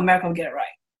this time America will get it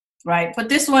right? But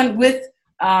this one with,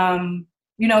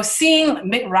 seeing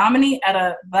Mitt Romney at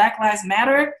a Black Lives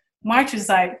Matter march is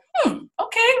like,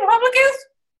 okay, Republicans,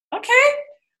 okay.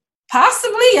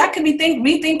 Possibly, I could be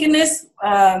rethinking this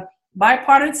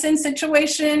bipartisan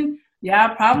situation. Yeah,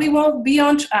 I probably won't be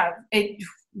on it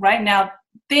right now.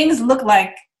 Things look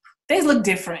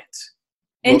different.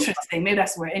 Interesting. Maybe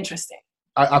that's where interesting.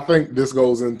 I think this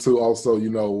goes into also,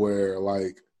 where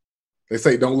like they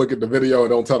say don't look at the video and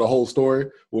don't tell the whole story.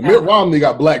 Well, Mitt Romney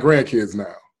got Black grandkids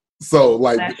now, so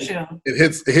like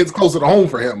it hits closer to home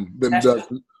for him than it does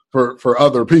for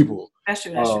other people. That's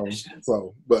true. That's true.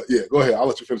 So, but yeah, go ahead. I'll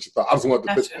let you finish your thought. I just wanted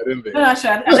to put that in there. No,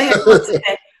 sure.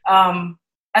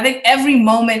 I think every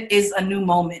moment is a new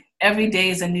moment. Every day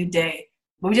is a new day.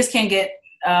 But we just can't get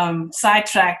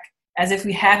sidetracked as if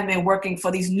we haven't been working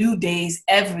for these new days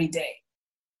every day,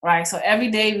 right? So every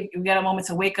day we got a moment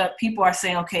to wake up. People are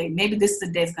saying, okay, maybe this is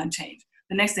the day it's going to change.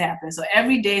 The next day happens. So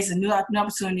every day is a new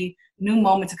opportunity, new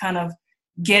moment to kind of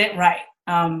get it right.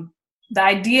 The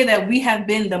idea that we have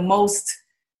been the most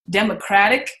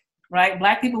democratic, right?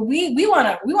 Black people, we want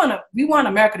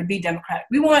America to be democratic.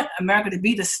 We want America to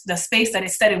be the space that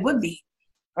it said it would be,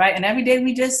 right? And every day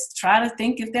we just try to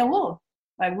think if there will.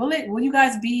 Like, will you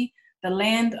guys be the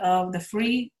land of the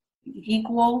free,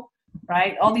 equal,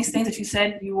 right? All these things that you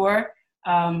said you were.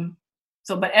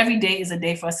 But every day is a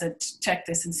day for us to check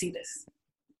this and see this.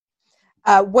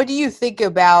 What do you think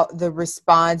about the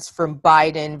response from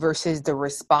Biden versus the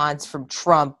response from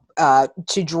Trump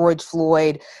to George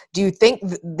Floyd? Do you think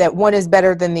that one is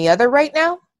better than the other right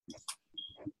now?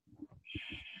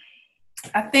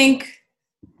 I think,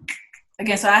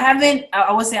 again, so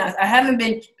I would say I haven't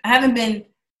been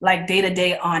like day to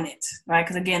day on it, right?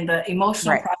 Because again, the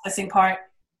emotional processing part,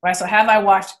 right? So have I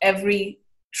watched every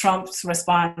Trump's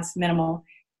response, minimal,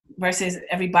 versus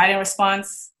every Biden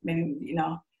response? Maybe,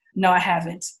 no, I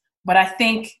haven't. But I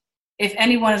think if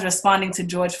anyone is responding to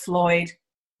George Floyd,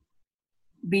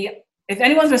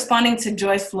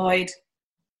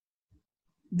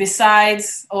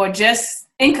 besides or just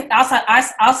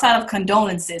outside of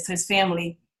condolences to his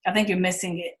family, I think you're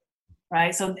missing it,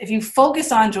 right? So if you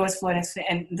focus on George Floyd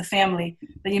and the family,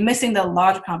 then you're missing the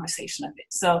larger conversation of it.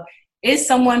 So is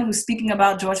someone who's speaking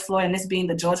about George Floyd and this being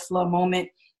the George Floyd moment,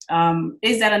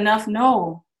 is that enough?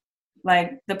 No.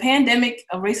 Like, the pandemic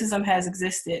of racism has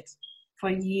existed for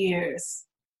years.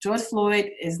 George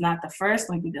Floyd is not the first,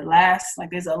 will be the last. Like,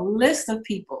 there's a list of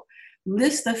people,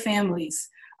 list of families.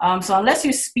 So unless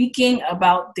you're speaking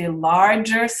about the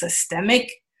larger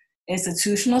systemic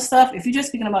institutional stuff, if you're just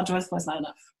speaking about George Floyd, it's not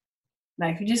enough.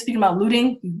 Like, if you're just speaking about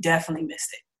looting, you definitely missed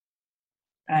it,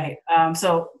 right?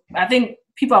 So I think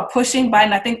people are pushing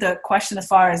Biden. I think the question as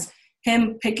far as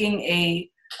him picking a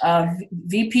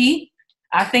VP,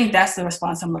 I think that's the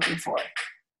response I'm looking for,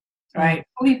 right?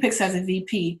 Who he picks as a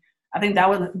VP, I think that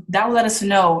would let us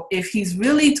know if he's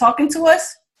really talking to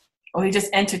us or he's just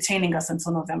entertaining us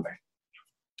until November.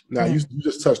 Now, you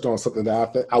just touched on something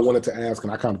that I wanted to ask,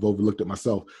 and I kind of overlooked it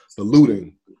myself. The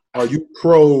looting. Are you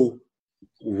pro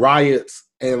riots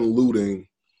and looting,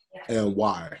 and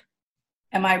why?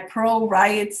 Am I pro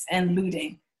riots and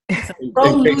looting? So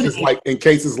in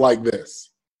cases like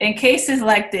this. In cases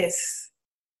like this.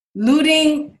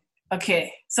 Looting,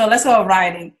 okay. So let's go with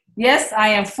rioting. Yes, I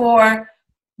am for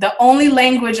the only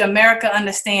language America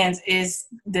understands is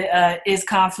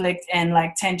conflict and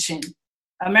like tension.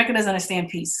 America doesn't understand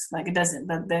peace. Like, it doesn't.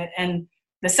 And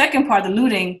the second part, the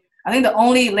looting, I think the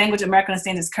only language America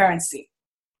understands is currency.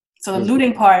 So the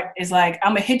looting part is like,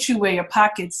 I'm going to hit you where your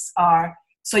pockets are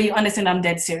so you understand I'm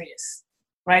dead serious,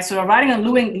 right? So the rioting and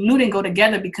looting go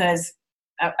together because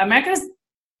America's,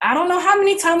 I don't know how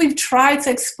many times we've tried to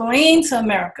explain to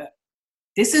America,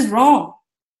 this is wrong.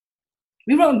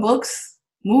 We wrote books,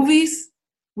 movies.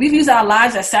 We've used our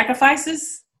lives as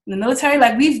sacrifices in the military.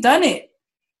 Like, we've done it.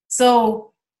 So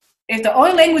if the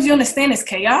only language you understand is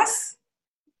chaos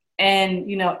and,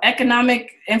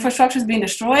 economic infrastructure is being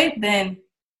destroyed, then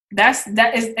that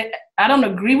is, I don't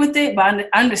agree with it, but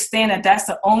I understand that that's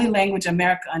the only language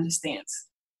America understands.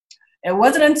 It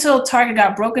wasn't until Target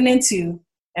got broken into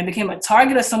and became a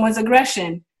target of someone's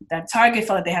aggression that Target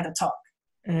felt like they had to talk,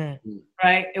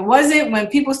 right? It wasn't when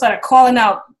people started calling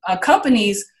out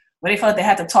companies where they felt like they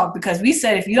had to talk because we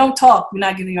said, if you don't talk, we're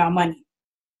not giving you our money.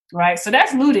 Right, so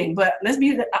that's looting, but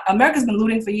America's been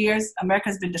looting for years.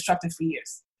 America's been destructive for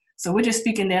years. So we're just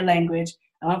speaking their language.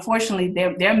 And unfortunately,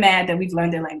 they're mad that we've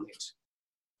learned their language.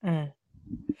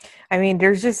 I mean,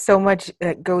 there's just so much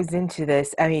that goes into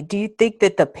this. I mean, do you think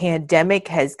that the pandemic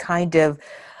has kind of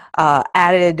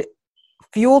added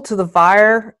fuel to the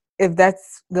fire, if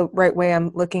that's the right way I'm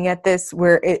looking at this,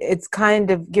 where it's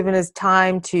kind of given us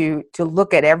time to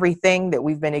look at everything that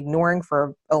we've been ignoring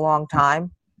for a long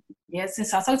time? Yes, and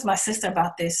so I talked to my sister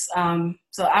about this.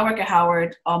 So I work at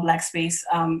Howard, all Black space.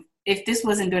 If this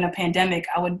wasn't during a pandemic,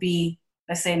 I would be,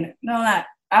 let's say, no, not.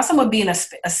 I also would be in a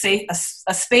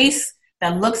space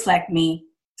that looks like me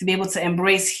to be able to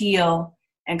embrace, heal,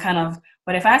 and kind of.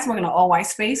 But if I had to work in an all-white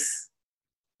space,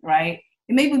 right,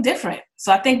 it may be different.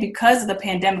 So I think because of the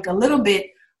pandemic, a little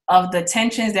bit of the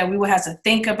tensions that we would have to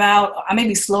think about. I may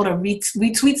be slow to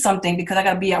retweet something because I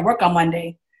got to be at work on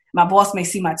Monday. My boss may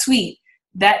see my tweet.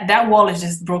 That wall is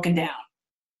just broken down.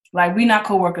 Like, we're not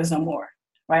coworkers no more,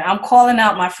 right? I'm calling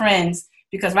out my friends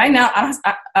because right now I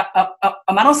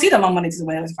don't see them on Monday, Tuesday,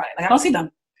 Wednesday, Friday. Like, I don't see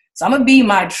them. So I'm gonna be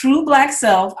my true Black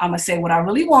self. I'm gonna say what I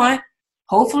really want.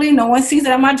 Hopefully, no one sees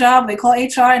it at my job. They call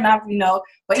HR, and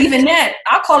But even then,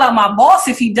 I'll call out my boss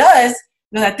if he does.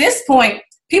 Because at this point,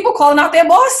 people calling out their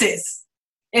bosses.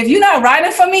 If you're not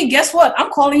riding for me, guess what? I'm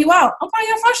calling you out. I'm calling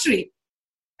you on Front Street.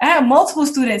 I have multiple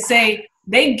students say.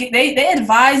 They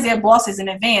advise their bosses in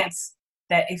advance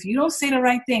that if you don't say the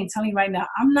right thing, tell me right now,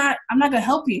 I'm not gonna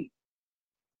help you.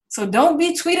 So don't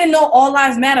be tweeting no all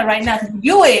lives matter right now. If you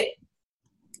do it,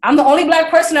 I'm the only Black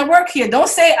person at work here. Don't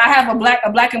say I have a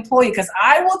black employee, because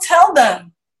I will tell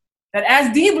them that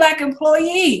as the Black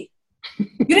employee,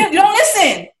 you don't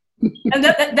listen. And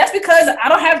that's because I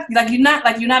don't have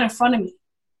you're not in front of me.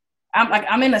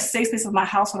 I'm in a safe space with my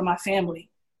household and my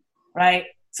family, right?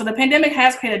 So the pandemic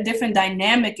has created a different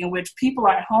dynamic in which people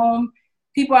are at home.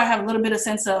 People have a little bit of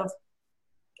sense of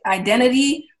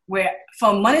identity where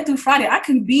from Monday through Friday, I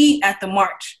can be at the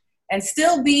march and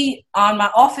still be on my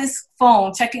office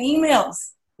phone checking emails.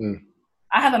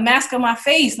 I have a mask on my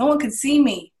face. No one can see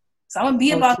me. So I'm going to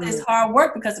be about this hard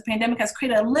work because the pandemic has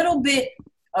created a little bit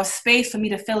of space for me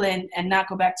to fill in and not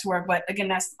go back to work. But again,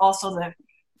 that's also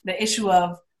the issue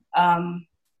of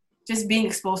just being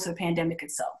exposed to the pandemic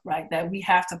itself, right? That we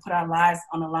have to put our lives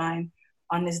on the line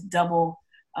on this double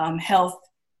health,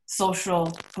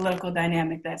 social, political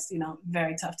dynamic that's,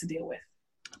 very tough to deal with.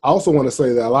 I also want to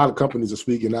say that a lot of companies are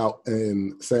speaking out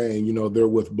and saying, they're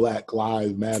with Black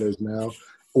Lives Matters now.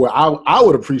 Well, I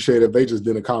would appreciate if they just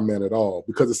didn't comment at all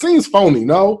because it seems phony,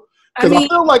 no? Because I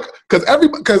feel like,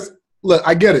 because look,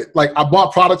 I get it. Like I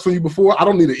bought products from you before. I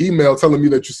don't need an email telling me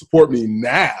that you support me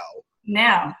now.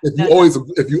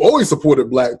 If you always supported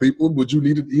Black people, would you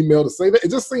need an email to say that? It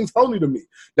just seems phony to me.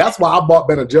 That's why I bought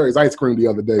Ben & Jerry's ice cream the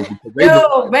other day.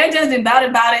 Ben & Jerry's been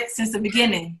about it since the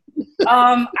beginning.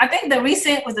 I think the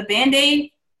recent was the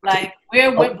Band-Aid. Like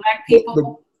we're with Black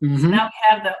people. So now we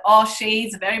have the all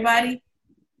shades of everybody.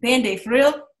 Band-Aid, for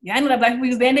real? Yeah, I know that Black people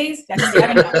use Band-Aids. I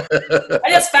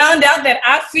just found out that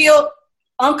I feel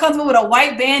uncomfortable with a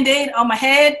white Band-Aid on my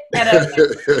head.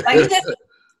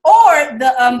 Or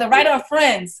the writer of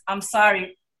Friends. I'm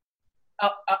sorry.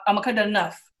 I'm gonna cut that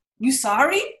enough. You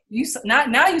sorry?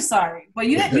 Now you sorry. But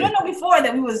you didn't know before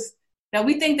that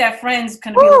we think that Friends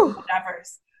can be a little more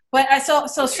diverse. But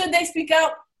so should they speak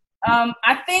out?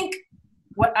 I think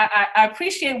what I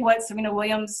appreciate what Serena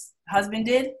Williams' husband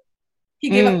did. He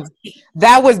gave up his seat.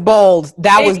 That was bold.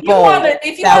 If you want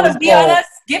to be on us,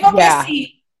 give up your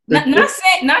seat.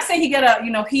 Not saying he got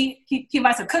he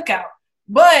invites a cookout.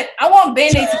 But I want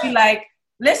Band-Aid to be like,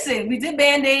 listen, we did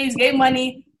Band-Aids, gave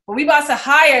money, but we about to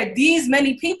hire these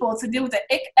many people to deal with the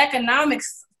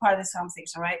economics part of this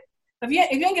conversation, right? If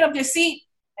you don't get up your seat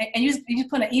and you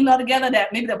put an email together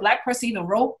that maybe the Black person even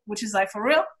wrote, which is like, for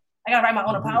real, I got to write my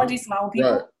own apologies to my own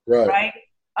people, right?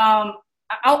 I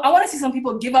want to see some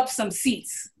people give up some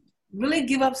seats, really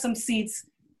give up some seats,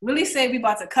 really say we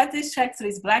about to cut this check to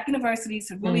these Black universities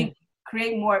to really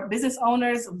create more business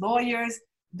owners, lawyers,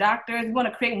 doctors. We want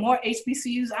to create more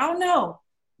HBCUs. I don't know.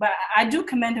 But I do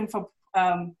commend him for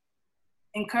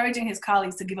encouraging his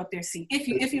colleagues to give up their seat if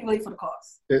you really for the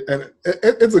cause.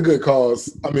 It's a good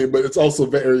cause. I mean, but it's also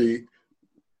very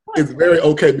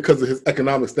okay because of his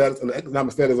economic status and the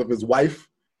economic status of his wife.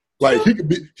 Like he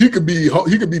could be He's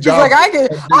like,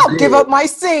 I'll give up my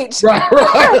seat.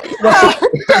 Right.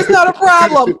 That's not a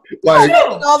problem. Like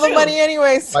all the money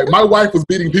anyways. Like my wife was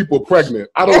beating people pregnant.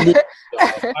 I don't need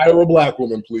hire a Black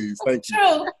woman, please. Thank you.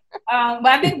 True. But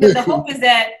I think the hope is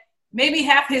that maybe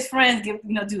half his friends do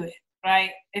it, right?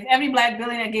 If every Black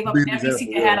billionaire gave up every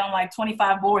seat they had on like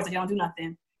 25 boards that don't do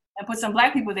nothing and put some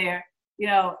Black people there,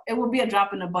 it would be a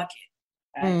drop in the bucket.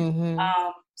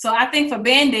 Right? So I think for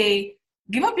Band-Aid,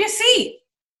 give up your seat,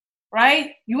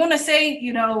 right? You want to say,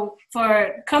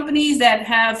 for companies that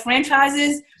have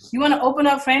franchises, you want to open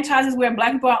up franchises where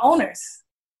Black people are owners,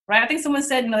 right? I think someone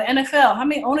said, the NFL, how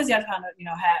many owners y'all trying to,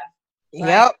 have?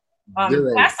 Right?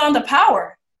 Yep. Pass on the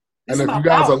power. And if you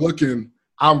guys are looking,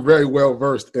 I'm very well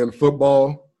versed in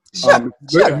football. Shut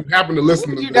if you happen to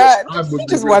listen to this, he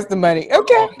just wants the money.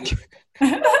 Okay.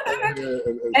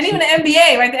 And even the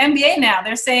NBA, right? The NBA now,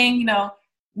 they're saying,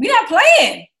 we're not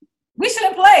playing. We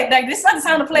shouldn't play. Like, this is not the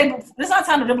time to play. This is not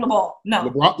the time to dribble the ball. No.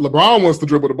 LeBron wants to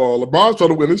dribble the ball. LeBron's trying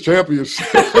to win his championship.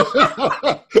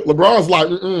 LeBron's like,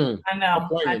 I know.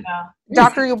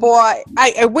 Dr. Yeboah,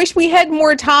 I wish we had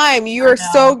more time. You are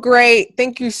so great.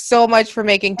 Thank you so much for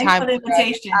making time. Thanks for the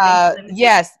invitation.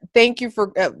 Yes, thank you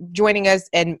for joining us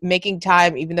and making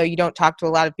time, even though you don't talk to a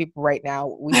lot of people right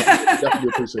now. We definitely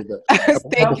appreciate that.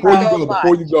 Before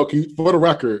you go, for the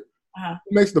record, who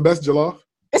makes the best jollof?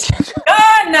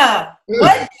 Ghana.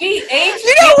 What GH? You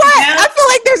know what? I feel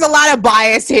like there's a lot of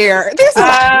bias here. There's a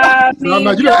lot.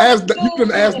 You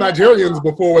didn't ask Nigerians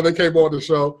before when they came on the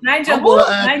show. Niger what?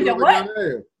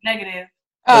 Negative.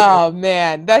 Oh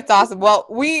man, that's awesome. Well,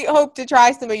 we hope to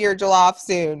try some of your jollof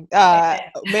soon.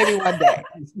 Maybe one day.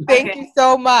 Thank you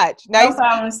so much. Nice. No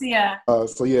problem. See ya.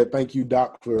 Thank you,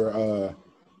 Doc, for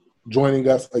joining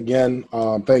us again.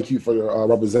 Thank you for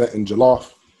representing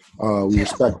jollof. We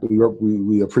respect it.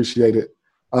 We appreciate it.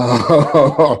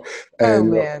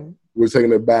 And man. We're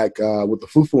taking it back with the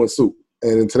fufu and soup.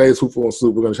 And in today's fufu and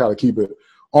soup, we're going to try to keep it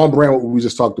on brand what we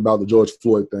just talked about, the George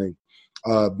Floyd thing.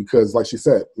 Because like she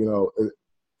said,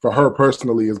 for her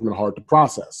personally, it's been hard to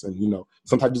process. And,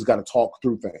 sometimes you just got to talk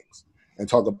through things and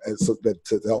talk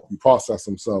to help you process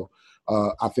them. So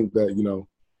I think that,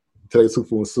 today's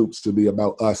fufu and soup should be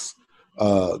about us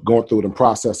going through it and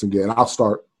processing it. And I'll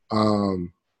start.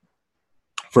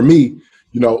 For me,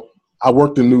 I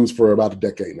worked in news for about a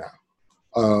decade now.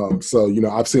 So, you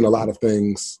know, I've seen a lot of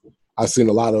things. I've seen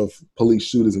a lot of police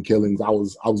shootings and killings. I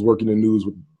was working in news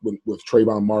with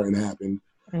Trayvon Martin happened.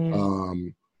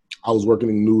 I was working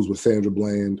in news with Sandra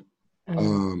Bland.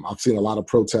 I've seen a lot of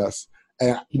protests.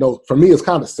 And, you know, for me, it's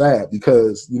kind of sad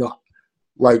because, you know,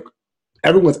 like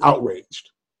everyone's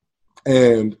outraged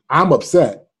and I'm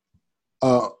upset.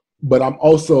 But I'm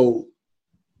also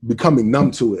becoming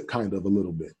numb to it kind of a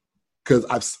little bit because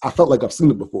I felt like I've seen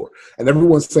it before. And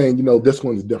everyone's saying, you know, this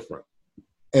one's different.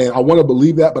 And I want to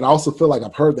believe that, but I also feel like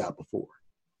I've heard that before.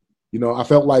 You know, I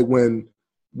felt like when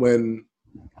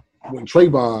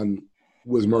Trayvon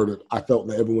was murdered, I felt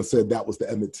that everyone said that was the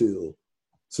Emmett Till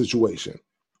situation,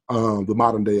 the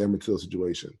modern day Emmett Till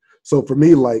situation. So for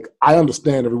me, like, I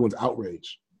understand everyone's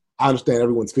outrage. I understand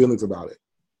everyone's feelings about it.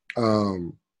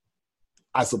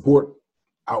 I support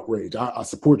outrage. I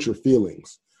support your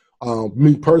feelings.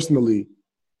 Me personally,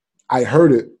 I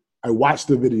heard it. I watched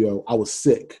the video. I was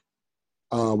sick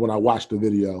when I watched the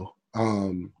video.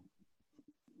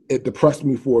 It depressed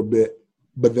me for a bit,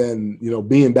 but then, you know,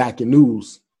 being back in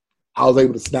news, I was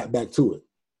able to snap back to it.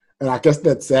 And I guess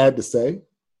that's sad to say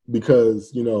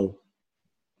because, you know,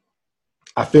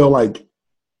 I feel like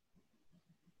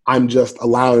I'm just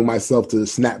allowing myself to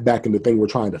snap back into the thing we're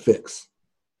trying to fix.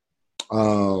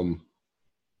 And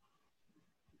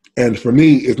for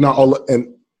me, it's not all,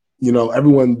 and, you know,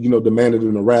 everyone, you know, demanded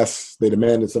an arrest. They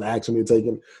demanded some action be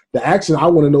taken. The action I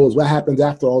want to know is what happens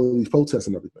after all of these protests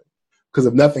and everything. Because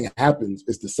if nothing happens,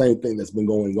 it's the same thing that's been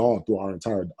going on through our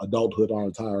entire adulthood, our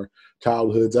entire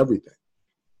childhoods, everything.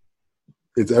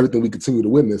 It's everything we continue to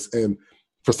witness. And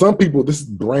for some people, this is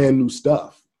brand new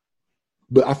stuff.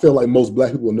 But I feel like most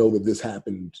Black people know that this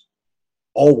happened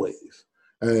always.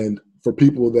 And for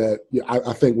people that, yeah,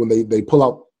 I think when they pull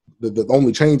out, the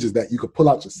only change is that you could pull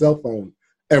out your cell phone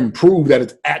and prove that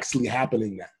it's actually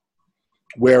happening now.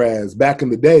 Whereas back in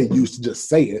the day, you used to just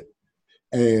say it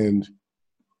and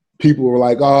people were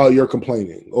like, oh, you're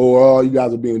complaining, or oh, you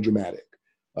guys are being dramatic.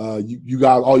 You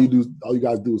guys, all you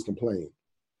guys do is complain.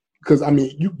 Because, I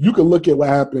mean, you can look at what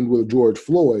happened with George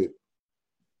Floyd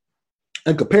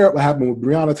and compare it what happened with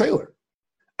Breonna Taylor.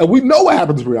 And we know what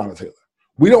happened to Breonna Taylor.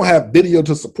 We don't have video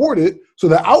to support it, so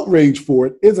the outrage for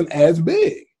it isn't as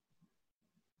big.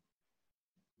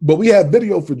 But we have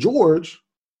video for George,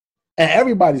 and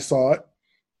everybody saw it.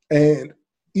 And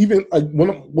even like one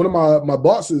of my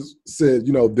bosses said,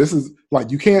 you know, this is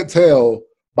like, you can't tell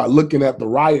by looking at the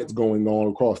riots going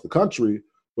on across the country,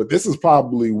 but this is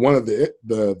probably one of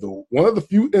the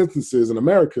few instances in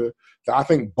America that I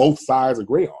think both sides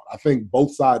agree on. I think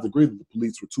both sides agree that the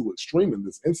police were too extreme in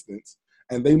this instance,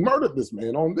 and they murdered this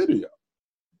man on video.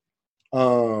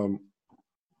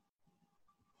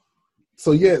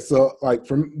 So yeah, so like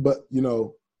but you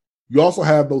know, you also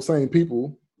have those same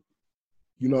people,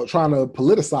 you know, trying to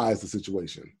politicize the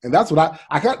situation, and that's what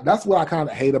that's what I kind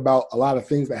of hate about a lot of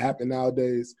things that happen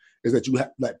nowadays is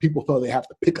that that people feel they have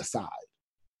to pick a side.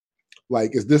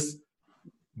 Like, is this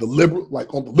the liberal? Like,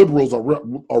 the liberals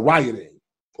are rioting,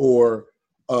 or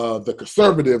the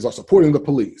conservatives are supporting the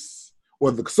police,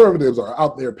 or the conservatives are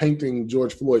out there painting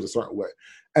George Floyd a certain way.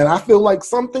 And I feel like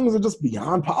some things are just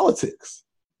beyond politics.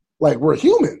 Like, we're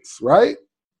humans, right?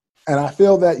 And I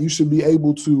feel that you should be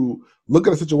able to look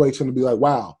at a situation and be like,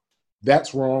 wow,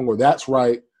 that's wrong or that's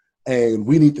right. And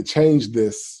we need to change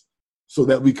this so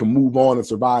that we can move on and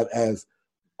survive as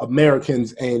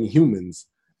Americans and humans,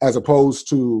 as opposed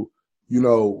to, you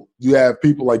know, you have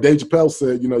people like Dave Chappelle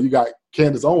said, you know, you got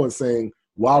Candace Owens saying,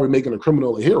 why are we making a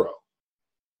criminal a hero?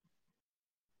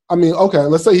 I mean, okay,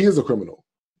 let's say he is a criminal.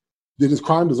 Did his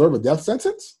crime deserve a death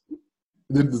sentence?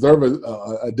 Did it deserve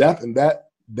a death in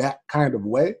that kind of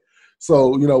way?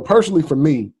 So, you know, personally for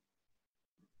me,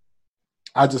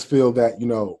 I just feel that, you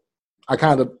know, I'm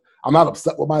not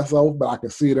upset with myself, but I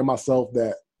can see it in myself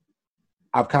that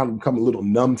I've kind of become a little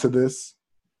numb to this,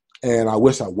 and I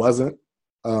wish I wasn't.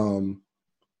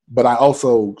 But I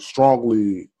also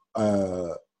strongly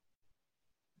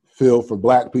feel for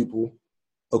Black people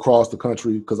across the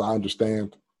country because I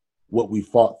understand what we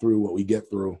fought through, what we get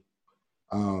through.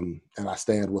 And I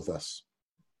stand with us.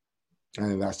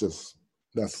 And that's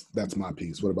my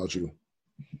piece. What about you?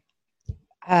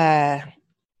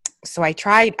 So I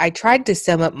tried to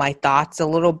sum up my thoughts a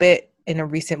little bit in a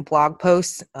recent blog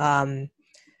post.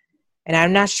 And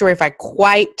I'm not sure if I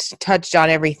quite touched on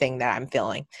everything that I'm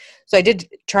feeling. So I did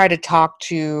try to talk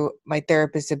to my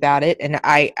therapist about it. And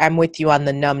I'm with you on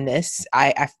the numbness.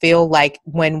 I feel like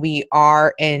when we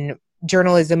are in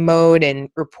journalism mode and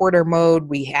reporter mode,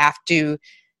 we have to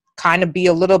kind of be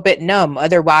a little bit numb.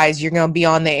 Otherwise, you're going to be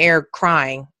on the air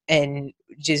crying and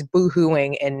just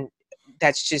boo-hooing. And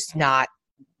that's just not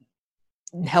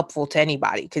helpful to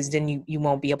anybody, because then you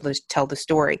won't be able to tell the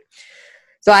story.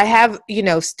 So I have,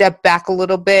 stepped back a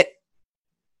little bit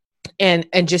and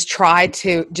just try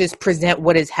to just present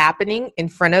what is happening in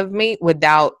front of me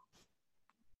without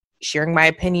sharing my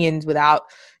opinions, without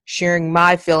sharing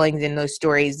my feelings in those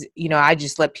stories. I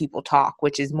just let people talk,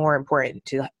 which is more important,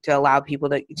 to allow people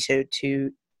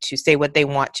to say what they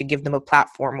want, to give them a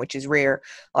platform, which is rare.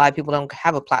 A lot of people don't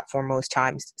have a platform most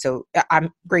times. So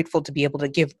I'm grateful to be able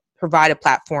to provide a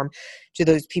platform to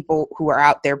those people who are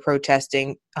out there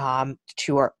protesting,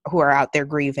 who are out there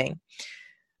grieving.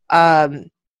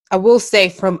 I will say,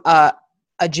 from a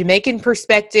Jamaican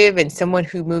perspective, and someone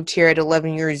who moved here at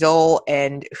 11 years old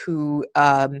and who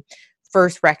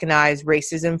first recognized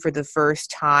racism for the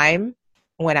first time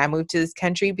when I moved to this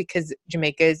country, because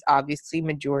Jamaica is obviously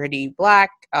majority Black.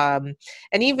 And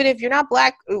even if you're not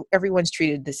Black, everyone's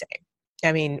treated the same.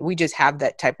 I mean, we just have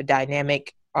that type of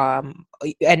dynamic.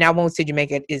 And I won't say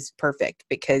Jamaica is perfect,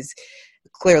 because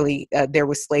clearly there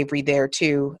was slavery there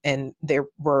too. And there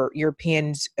were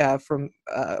Europeans from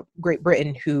Great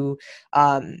Britain who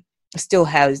still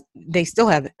have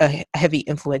a heavy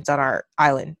influence on our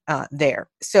island there.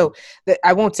 So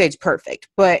I won't say it's perfect,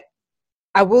 but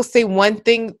I will say one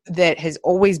thing that has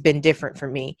always been different for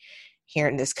me here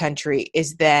in this country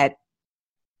is that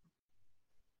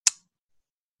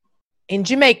in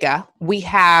Jamaica, we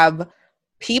have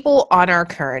people on our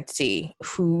currency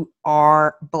who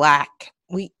are Black.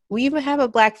 We even have a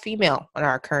Black female on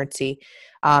our currency,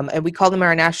 and we call them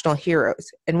our national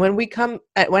heroes. And when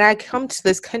I come to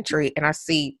this country and I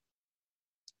see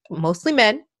mostly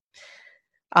men,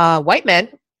 white men,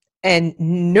 and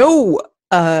no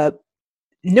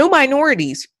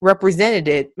minorities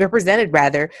represented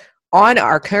on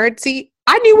our currency,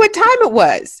 I knew what time it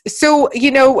was. So,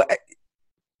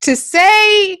 to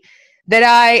say that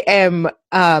I am,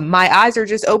 my eyes are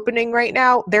just opening right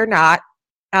now, they're not.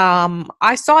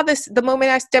 I saw this the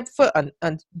moment I stepped foot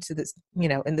onto this,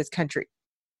 in this country.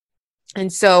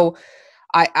 And so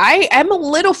I am a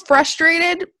little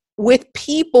frustrated with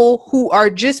people who are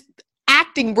just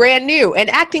acting brand new and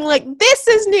acting like this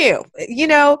is new.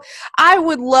 I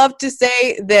would love to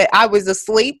say that I was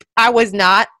asleep. I was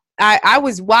not. I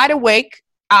was wide awake.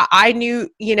 I knew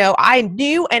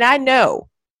and I know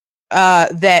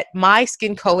that my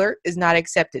skin color is not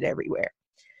accepted everywhere.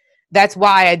 That's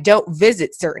why I don't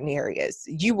visit certain areas.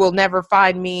 You will never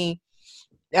find me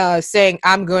saying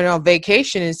I'm going on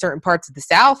vacation in certain parts of the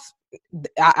South.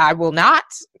 I will not.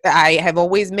 I have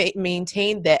always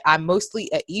maintained that I'm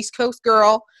mostly an East Coast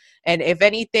girl. And if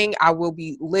anything, I will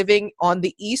be living on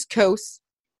the East Coast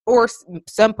or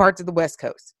some parts of the West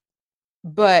Coast.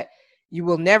 But you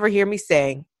will never hear me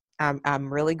saying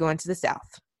I'm really going to the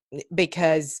South,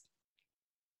 because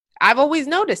I've always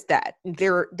noticed that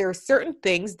there are certain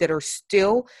things that are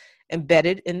still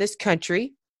embedded in this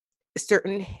country,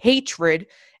 certain hatred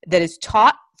that is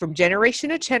taught from generation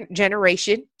to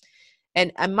generation.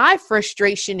 And my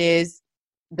frustration is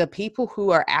the people who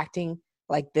are acting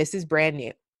like this is brand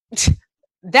new.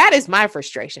 That is my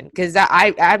frustration, because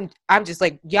I'm just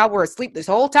like, y'all were asleep this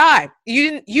whole time.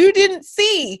 You didn't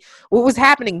see what was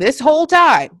happening this whole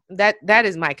time. That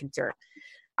is my concern.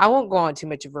 I won't go on too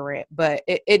much of a rant, but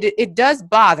it does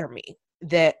bother me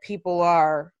that people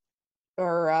are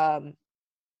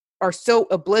so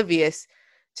oblivious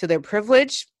to their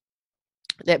privilege,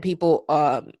 that people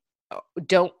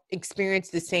don't experience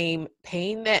the same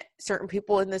pain that certain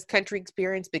people in this country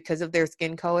experience because of their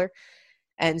skin color.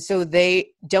 And so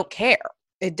they don't care.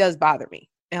 It does bother me.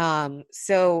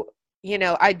 So,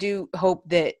 I do hope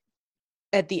that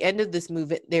at the end of this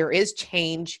movement, there is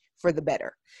change for the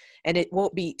better. And it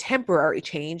won't be temporary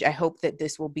change. I hope that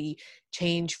this will be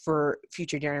change for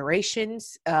future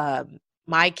generations,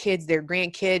 my kids, their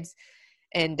grandkids.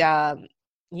 And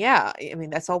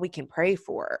that's all we can pray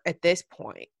for at this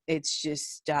point. It's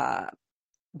just,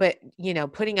 but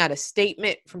putting out a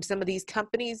statement from some of these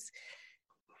companies,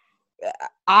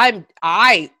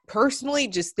 I personally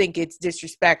just think it's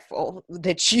disrespectful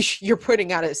that you're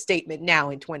putting out a statement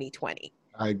now in 2020.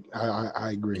 I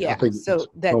agree. Yeah, I think so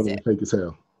that's it. Fake as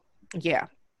hell. Yeah.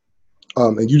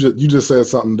 And you just said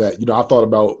something that I thought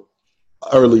about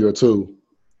earlier too,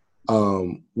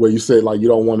 where you said like you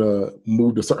don't want to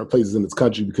move to certain places in this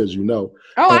country because I know.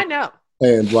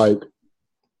 And like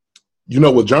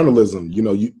with journalism,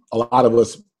 a lot of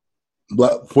us,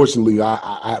 fortunately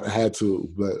I haven't had to,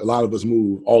 but a lot of us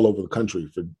move all over the country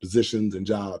for positions and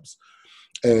jobs.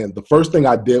 And the first thing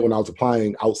I did when I was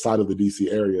applying outside of the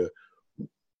DC area,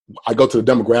 I go to the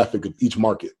demographic of each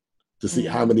market to see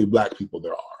how many Black people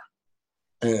there are.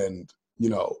 And,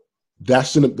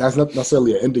 that's not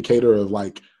necessarily an indicator of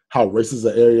like how racist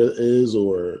the area is,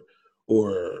 or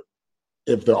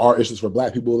if there are issues for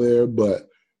Black people there, but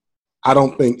I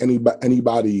don't think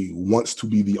anybody wants to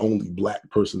be the only Black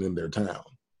person in their town.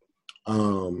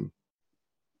 And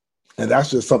that's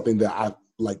just something that I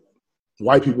like.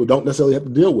 White people don't necessarily have to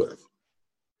deal with.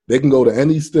 They can go to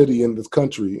any city in this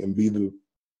country and be the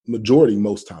majority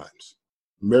most times.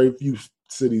 Very few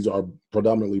cities are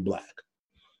predominantly Black.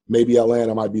 Maybe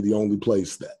Atlanta might be the only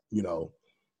place that,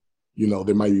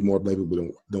 there might be more Black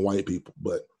people than white people.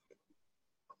 But,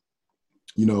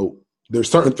 there's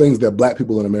certain things that Black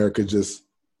people in America just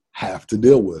have to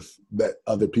deal with that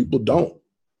other people don't.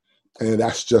 And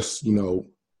that's just,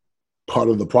 part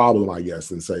of the problem, I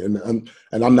guess, and say, and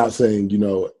I'm not saying,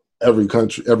 every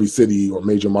country, every city or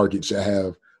major market should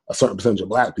have a certain percentage of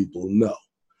Black people. No.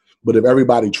 But if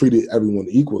everybody treated everyone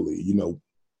equally,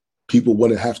 people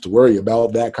wouldn't have to worry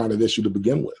about that kind of issue to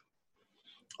begin with.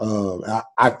 I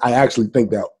actually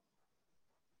think that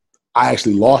I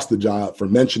actually lost the job for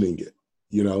mentioning it.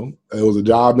 It was a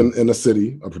job in a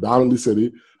city, a predominantly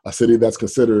city, a city that's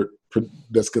considered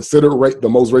the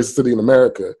most racist city in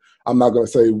America. I'm not going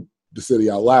to say the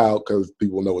city out loud because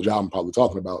people know what job I'm probably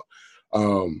talking about.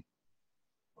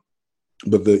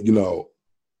 But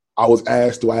I was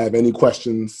asked, do I have any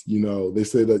questions? They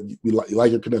said that you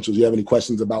like your credentials. Do you have any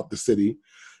questions about the city?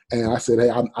 And I said, hey,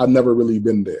 I've never really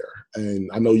been there. And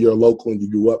I know you're a local and you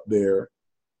grew up there.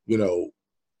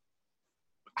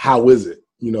 How is it,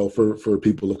 for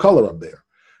people of color up there?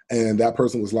 And that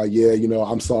person was like, yeah,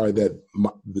 I'm sorry that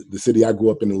the city I grew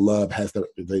up in and love has that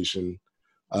reputation.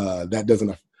 That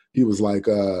doesn't, he was like,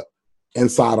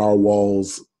 inside our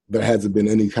walls, there hasn't been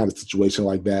any kind of situation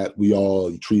like that. We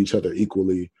all treat each other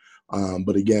equally.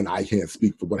 But again, I can't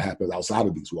speak for what happens outside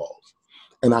of these walls.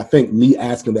 And I think me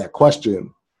asking that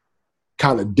question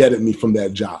kind of deaded me from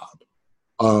that job.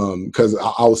 Because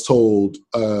I was told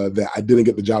that I didn't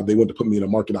get the job. They wanted to put me in a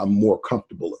market I'm more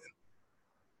comfortable in.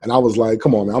 And I was like,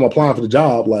 come on, man, I'm applying for the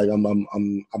job. Like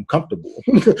I'm comfortable.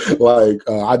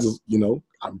 I just,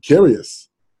 I'm curious.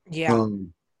 Yeah.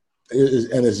 And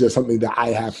it's just something that I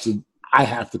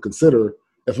have to consider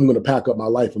if I'm going to pack up my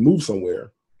life and move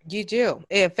somewhere. You do.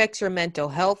 It affects your mental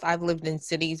health. I've lived in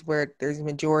cities where there's a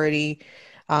majority,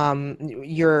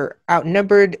 you're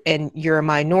outnumbered and you're a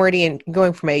minority, and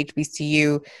going from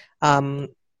HBCU,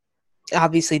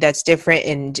 obviously that's different.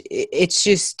 And it's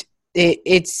just,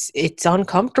 it's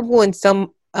uncomfortable in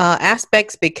some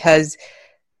aspects because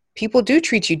people do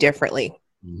treat you differently.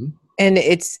 Mm-hmm. And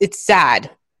it's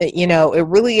sad. It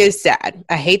really is sad.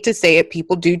 I hate to say it.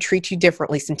 People do treat you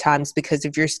differently sometimes because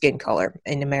of your skin color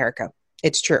in America.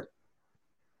 It's true.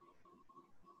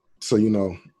 So,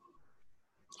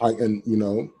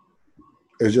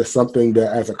 it's just something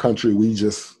that as a country, we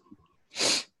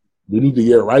need to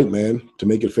get it right, man, to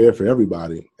make it fair for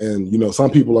everybody. And,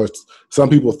 some people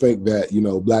think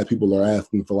that, Black people are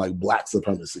asking for like Black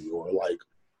supremacy or like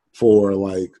for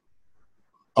like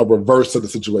a reverse of the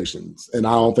situations. And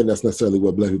I don't think that's necessarily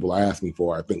what Black people are asking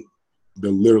for. I think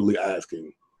they're literally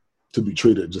asking to be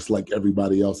treated just like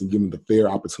everybody else and given the fair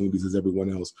opportunities as everyone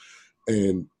else.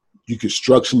 And you can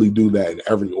structurally do that in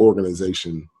every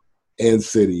organization and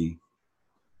city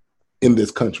in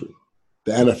this country.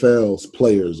 The NFL's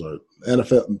players are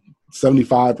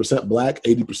 75% Black,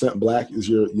 80% Black is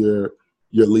your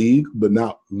league, but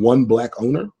not one Black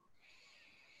owner.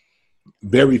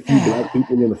 Very few Black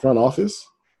people in the front office.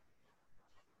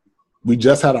 We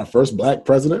just had our first Black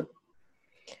president.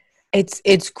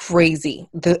 It's crazy.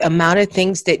 The amount of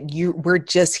things that we're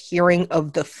just hearing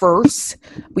of the first.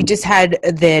 We just had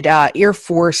that Air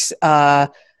Force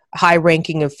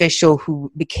high-ranking official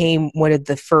who became one of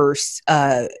the first.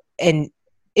 And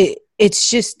it's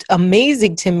just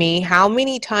amazing to me how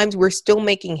many times we're still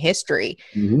making history.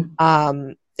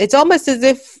 Mm-hmm. It's almost as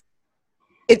if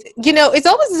it's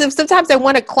almost as if sometimes I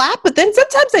want to clap, but then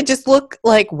sometimes I just look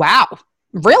like, wow,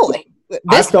 really?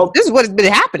 This is what has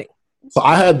been happening. So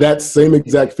I had that same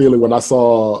exact feeling when I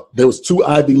saw there was 2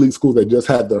 Ivy League schools that just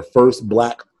had their first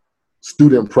Black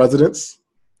student presidents.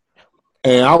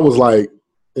 And I was like,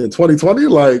 in 2020,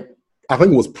 like, I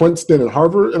think it was Princeton and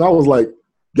Harvard. And I was like,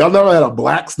 y'all never had a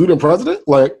Black student president?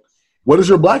 Like, what is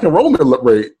your Black enrollment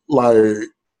rate? Like,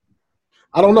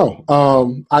 I don't know.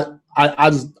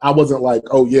 I wasn't like,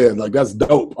 oh yeah, like that's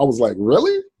dope. I was like,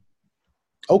 really?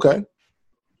 Okay.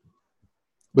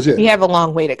 But yeah. We have a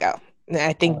long way to go.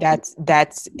 I think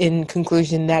that's in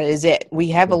conclusion, that is it. We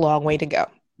have a long way to go.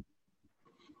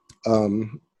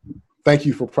 Thank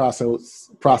you for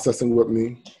processing with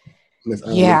me, Ms.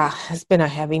 Emily. Yeah, it's been a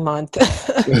heavy month.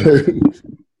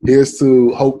 Here's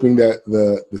to hoping that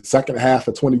the second half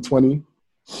of 2020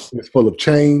 is full of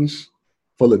change,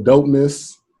 full of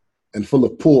dopeness, and full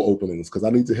of pool openings because I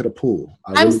need to hit a pool.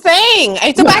 I'm saying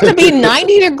it's about to be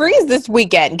 90 degrees this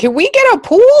weekend. Can we get a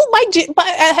pool?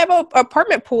 I have an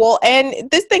apartment pool, and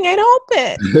this thing ain't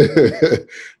open.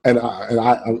 and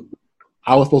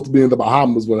I was supposed to be in the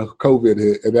Bahamas when COVID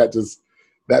hit, and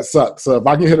that sucks. So if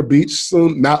I can hit a beach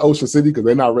soon, not Ocean City because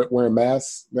they're not wearing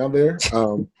masks down there.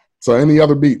 So any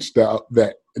other beach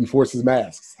that enforces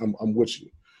masks, I'm with you.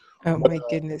 Oh my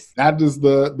goodness! This is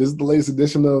the latest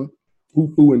edition of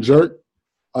Foo and Jerk.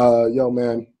 Yo,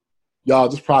 man, y'all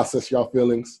just process y'all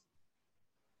feelings.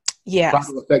 Yes. Try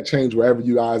to affect change wherever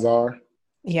you guys are.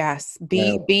 Yes.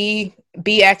 Be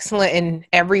excellent in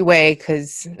every way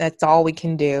because that's all we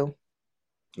can do.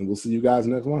 And we'll see you guys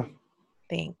next one.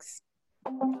 Thanks.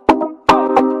 Fire,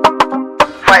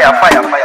 fire, fire.